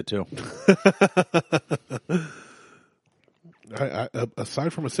 that was good, too. I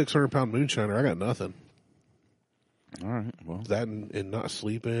aside from a 600-pound moonshiner, I got nothing. All right, well. That and not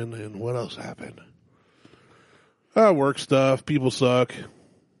sleeping, and what else happened? Work stuff. People suck.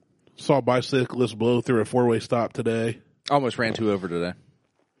 Saw bicyclists blow through a 4-way stop today. Almost ran 2 over today.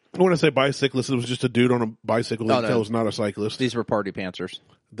 When I say bicyclist, it was just a dude on a bicycle. You Oh, can no. tell it was not a cyclist. These were party pantsers.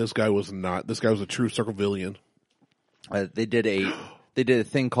 This guy was not. This guy was a true Circlevillian. They did a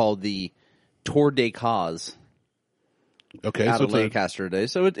thing called the Tour de Cause Okay, out so of Lancaster today.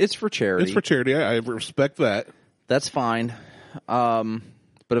 So it's for charity. it's for charity. I respect that. That's fine.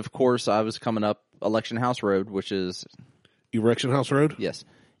 But of course, I was coming up Election House Road, which is, Erection House Road? yes,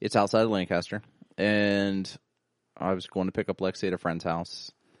 it's outside of Lancaster. And I was going to pick up Lexi at a friend's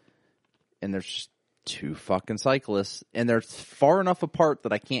house. And there's just 2 fucking cyclists. And they're far enough apart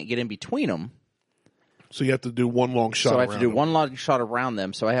that I can't get in between them. So you have to do one long shot So I have to do around one long shot around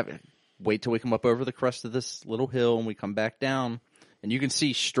them. So I have to wait till we come up over the crest of this little hill and we come back down. And you can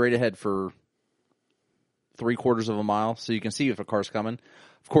see straight ahead for 3/4 of a mile. So you can see if a car's coming.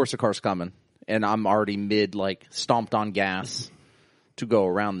 Of course a car's coming. And I'm already stomped on gas to go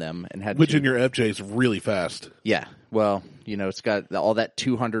around them. And had Which to, in your FJ is really fast. yeah. Well, it's got all that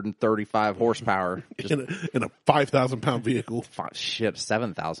 235 horsepower. Just In a 5,000-pound vehicle.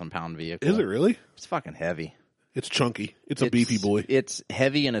 7,000-pound vehicle. Is it really? It's fucking heavy. It's chunky. It's a beefy boy. It's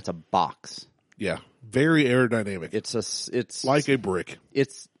heavy and it's a box. Yeah. Very aerodynamic. It's like a brick.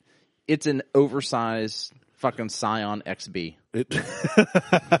 It's an oversized fucking Scion XB. It's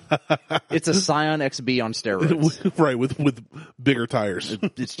a Scion XB on steroids. Right, with bigger tires.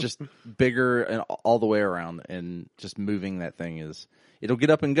 It's just bigger and all the way around, and just moving that thing it'll get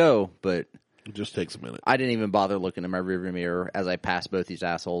up and go, but It just takes a minute. I didn't even bother looking in my rearview mirror as I passed both these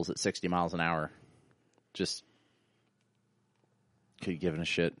assholes at 60 miles an hour. Just could give a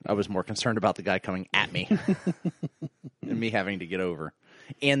shit. I was more concerned about the guy coming at me and me having to get over,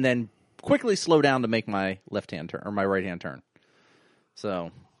 and then quickly slow down to make my left-hand turn or my right-hand turn.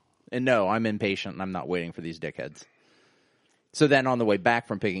 So, and no, I'm impatient and I'm not waiting for these dickheads. So then on the way back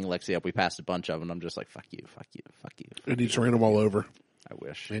from picking Lexi up, we passed a bunch of them. And I'm just like, fuck you, fuck you, fuck you. And he just ran them all over. I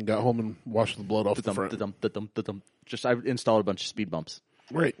wish. And got home and washed the blood off the front. Just I installed a bunch of speed bumps.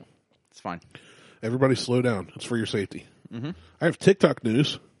 Right. It's fine. Everybody slow down. It's for your safety. Mm-hmm. I have TikTok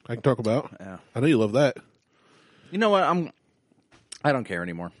news I can talk about. Yeah. I know you love that. You know what? I don't care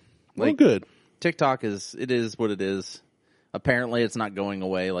anymore. Well, good. TikTok is what it is. Apparently, it's not going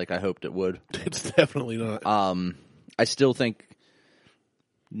away like I hoped it would. It's definitely not. I still think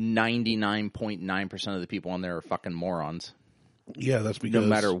 99.9% of the people on there are fucking morons. Yeah, that's because No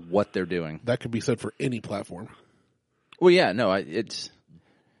matter what they're doing. that could be said for any platform. Well, yeah, no, I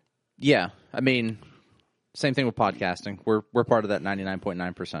mean, same thing with podcasting. We're part of that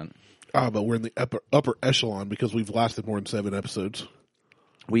 99.9%. But we're in the upper echelon because we've lasted more than 7 episodes.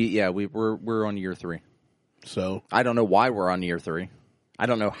 We're on year 3. So I don't know why we're on year 3. I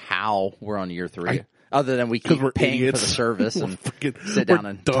don't know how we're on year 3. Other than we keep we're paying idiots. for the service and freaking- sit we're down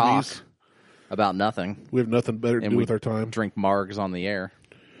and dummies. talk about nothing. We have nothing better to And do we with our time. drink margs on the air.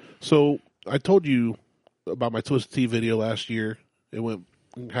 So I told you about my Twisted Tea video last year. It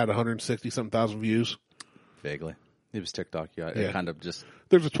had 160-something thousand views. Vaguely. It was TikTok. Yeah. Yeah. It kind of just...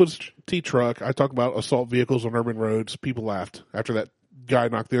 There's a Twisted Tea truck. I talk about assault vehicles on urban roads. People laughed after that guy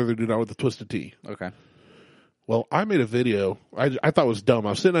knocked the other dude out with the Twisted Tea. Okay. Well, I made a video. I thought it was dumb.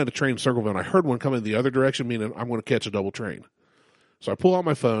 I was sitting at a train in Circleville, and I heard one coming the other direction, meaning I'm going to catch a double train. So I pull out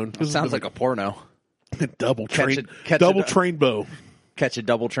my phone. This Sounds like a porno. double train, catch double it- train bow. Catch a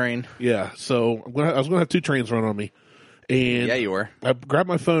double train. Yeah. So I was going to have 2 trains run on me, and Yeah, you were. I grabbed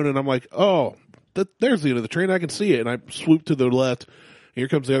my phone and I'm like, oh, there's the end of the train. I can see it, and I swoop to the left. Here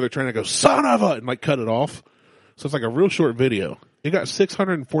comes the other train. I go, son of a, and like cut it off. So it's like a real short video. It got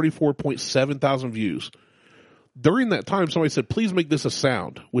 644.7 thousand views. During that time, somebody said, please make this a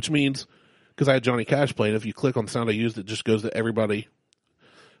sound, which means, because I had Johnny Cash playing, if you click on the sound I used, it just goes to everybody,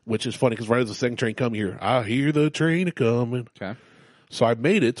 which is funny because right as the second train come here, I hear the train coming. Okay. So I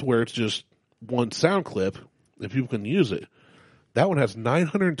made it to where it's just one sound clip and people can use it. That one has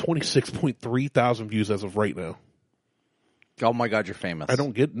 926.3 thousand views as of right now. Oh my God, you're famous.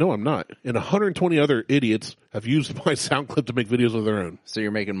 No, I'm not. And 120 other idiots have used my sound clip to make videos of their own. So you're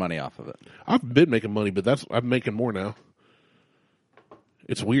making money off of it. I've been making money, but I'm making more now.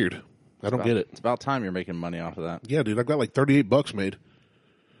 It's weird. I don't get it. It's about time you're making money off of that. Yeah, dude, I've got like $38 made.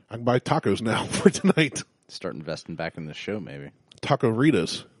 I can buy tacos now for tonight. Start investing back in the show, maybe. Taco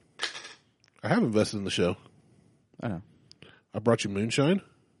Ritas. I have invested in the show. I know. I brought you moonshine.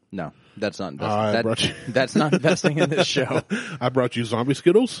 No, that's not I investing. brought you. That's not investing in this show. I brought you zombie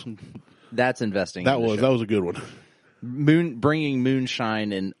Skittles. That's investing. That in the was show. a good one. Bringing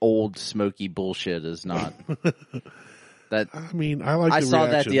moonshine and old smoky bullshit is not. That I mean, I like. I the saw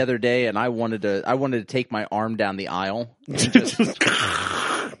that reaction. the other day, and I wanted to take my arm down the aisle and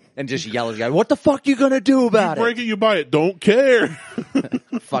just yell at the guy, "What the fuck you gonna do about Break it, you buy it. Don't care.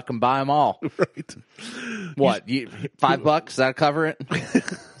 it? Fucking buy them all." Right. What? $5? That cover it?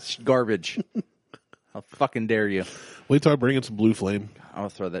 It's garbage. How fucking dare you? Wait till I bring in some Blue Flame. I'll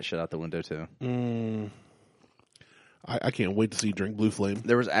throw that shit out the window too. I can't wait to see you drink Blue Flame.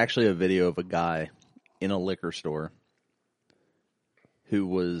 There was actually a video of a guy in a liquor store who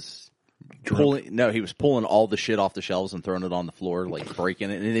was he was pulling all the shit off the shelves and throwing it on the floor, like breaking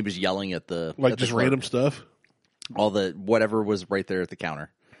it, and he was yelling at the Like at the just clerk. random stuff. All the whatever was right there at the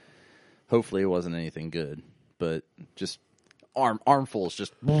counter. Hopefully it wasn't anything good, but just armfuls,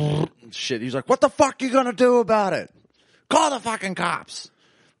 just shit. He's like, "What the fuck you gonna do about it? Call the fucking cops!"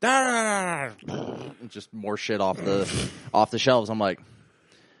 Just more shit off the shelves. I'm like,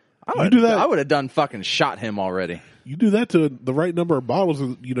 You do that. I would have done fucking shot him already. You do that to the right number of bottles,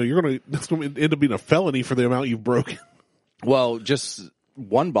 and that's going to end up being a felony for the amount you've broken. Well, just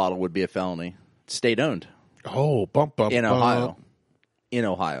one bottle would be a felony. State owned Oh, bump. in Ohio. In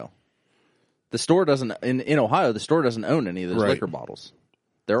Ohio, the store doesn't. In Ohio, the store doesn't own any of those Right. liquor bottles.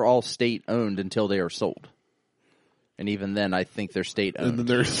 They're all state owned until they are sold. And even then, I think they're state And then owned.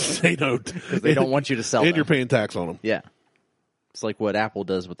 they're state owned. They don't want you to sell And them. you're paying tax on them. Yeah. It's like what Apple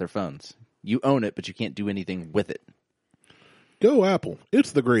does with their phones. You own it, but you can't do anything with it. Go Apple.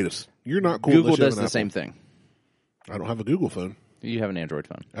 It's the greatest. You're not cool. Google unless you have does an the Apple. same thing. I don't have a Google phone. You have an Android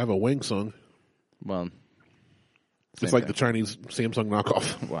phone. I have a Wang Sung. Well, It's like the Chinese Samsung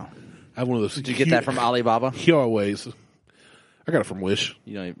knockoff. Wow. I have one of those. Did you get that from Alibaba? Huawei's. I got it from Wish.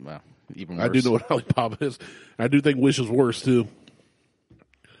 You know, well, even worse. I do know what Alibaba is. I do think Wish is worse too.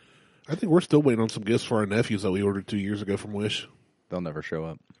 I think we're still waiting on some gifts for our nephews that we ordered 2 years ago from Wish. They'll never show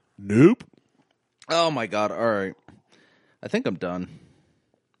up. Nope. Oh my God! All right, I think I'm done.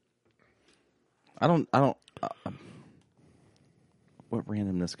 I don't. What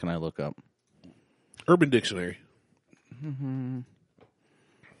randomness can I look up? Urban Dictionary.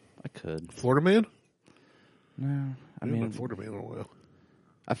 I could. Florida Man? No, I I mean, mean, Florida Man in a while.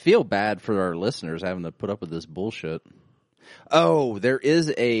 I feel bad for our listeners having to put up with this bullshit. Oh,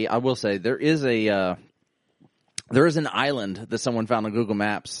 I will say, there is an island that someone found on Google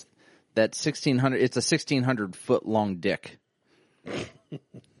Maps that's 1,600, it's a 1,600 foot long dick.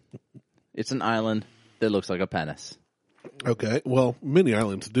 It's an island that looks like a penis. Okay. Well, many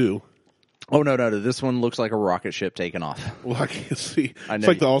islands do. Oh, no. This one looks like a rocket ship taking off. Well, I can't see. I It's know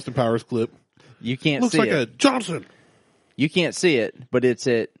like you- the Austin Powers clip. You can't Looks see like it. a Johnson. You can't see it, but it's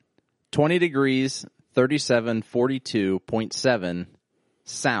at 20 degrees, 3742.7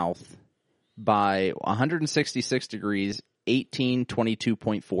 south by 166 degrees,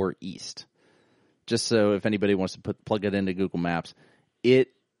 1822.4 east. Just so if anybody wants to plug it into Google Maps, it's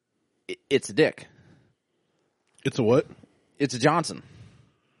a dick. It's a what? It's a Johnson.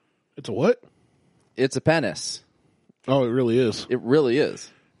 It's a what? It's a penis. Oh, it really is. It really is.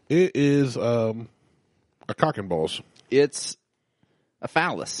 It is a cock and balls. It's a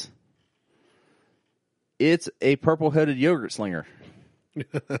phallus. It's a purple-headed yogurt slinger.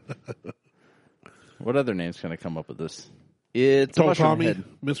 What other names can I come up with this? It's a Tall mushroom Tommy, head.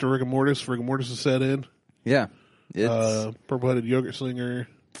 Mr. Rigor Mortis. Rigor Mortis is set in. Yeah. It's Purple-headed yogurt slinger,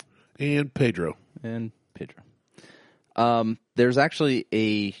 and Pedro. and Pedro. There's actually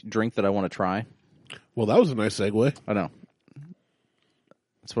a drink that I want to try. Well, that was a nice segue. I know.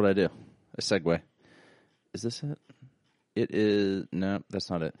 That's what I do. A segue. Is this it? It is. No, that's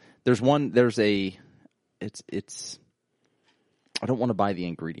not it. There's one. There's a. It's. I don't want to buy the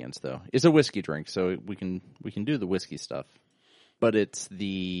ingredients though. It's a whiskey drink, so we can do the whiskey stuff. But it's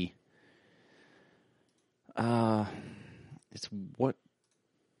the. It's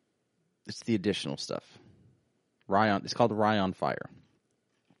the additional stuff. It's called the Rye on Fire.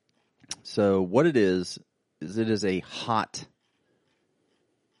 So what it is it is a hot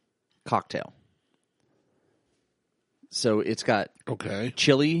cocktail. So it's got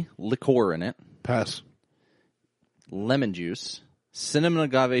chili liqueur in it. Pass. Lemon juice, cinnamon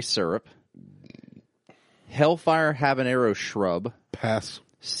agave syrup, Hellfire habanero shrub, Pass.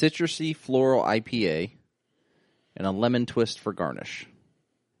 citrusy floral IPA, and a lemon twist for garnish.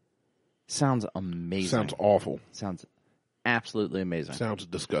 Sounds amazing. Sounds awful. Sounds absolutely amazing. Sounds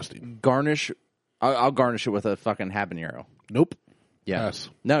disgusting. Garnish. I'll garnish it with a fucking habanero. Nope. Yeah. Pass.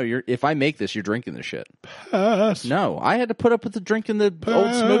 No, if I make this, you're drinking this shit. Pass. No, I had to put up with the drinking the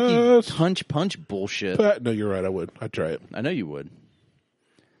Old Smoky punch bullshit. No, you're right. I would. I'd try it. I know you would.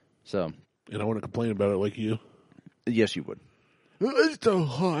 So. And I want to complain about it like you. Yes, you would. It's so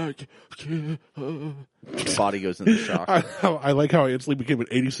hot. Your body goes into shock. I like how I instantly became an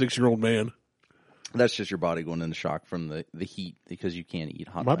 86-year-old man. That's just your body going into shock from the heat because you can't eat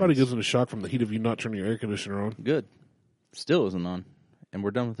hot. My body goes into shock from the heat of you not turning your air conditioner on. Good. Still isn't on. And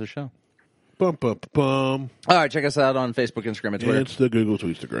we're done with the show. Bum, bum, bum. All right, check us out on Facebook, Instagram, and Twitter. It's the Google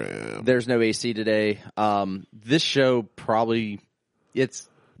Tweetstagram. There's no AC today. This show probably, it's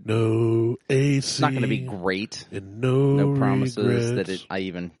no AC. not going to be great. And no promises regrets. that I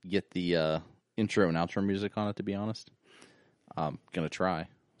even get the intro and outro music on it, to be honest. I'm going to try.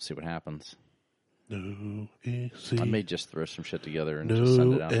 See what happens. No AC. I may just throw some shit together and just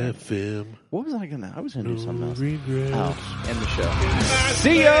send it out there. FM. What was I going to? I was going to do something else. Regrets. Oh, end the show.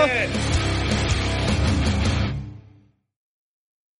 See ya!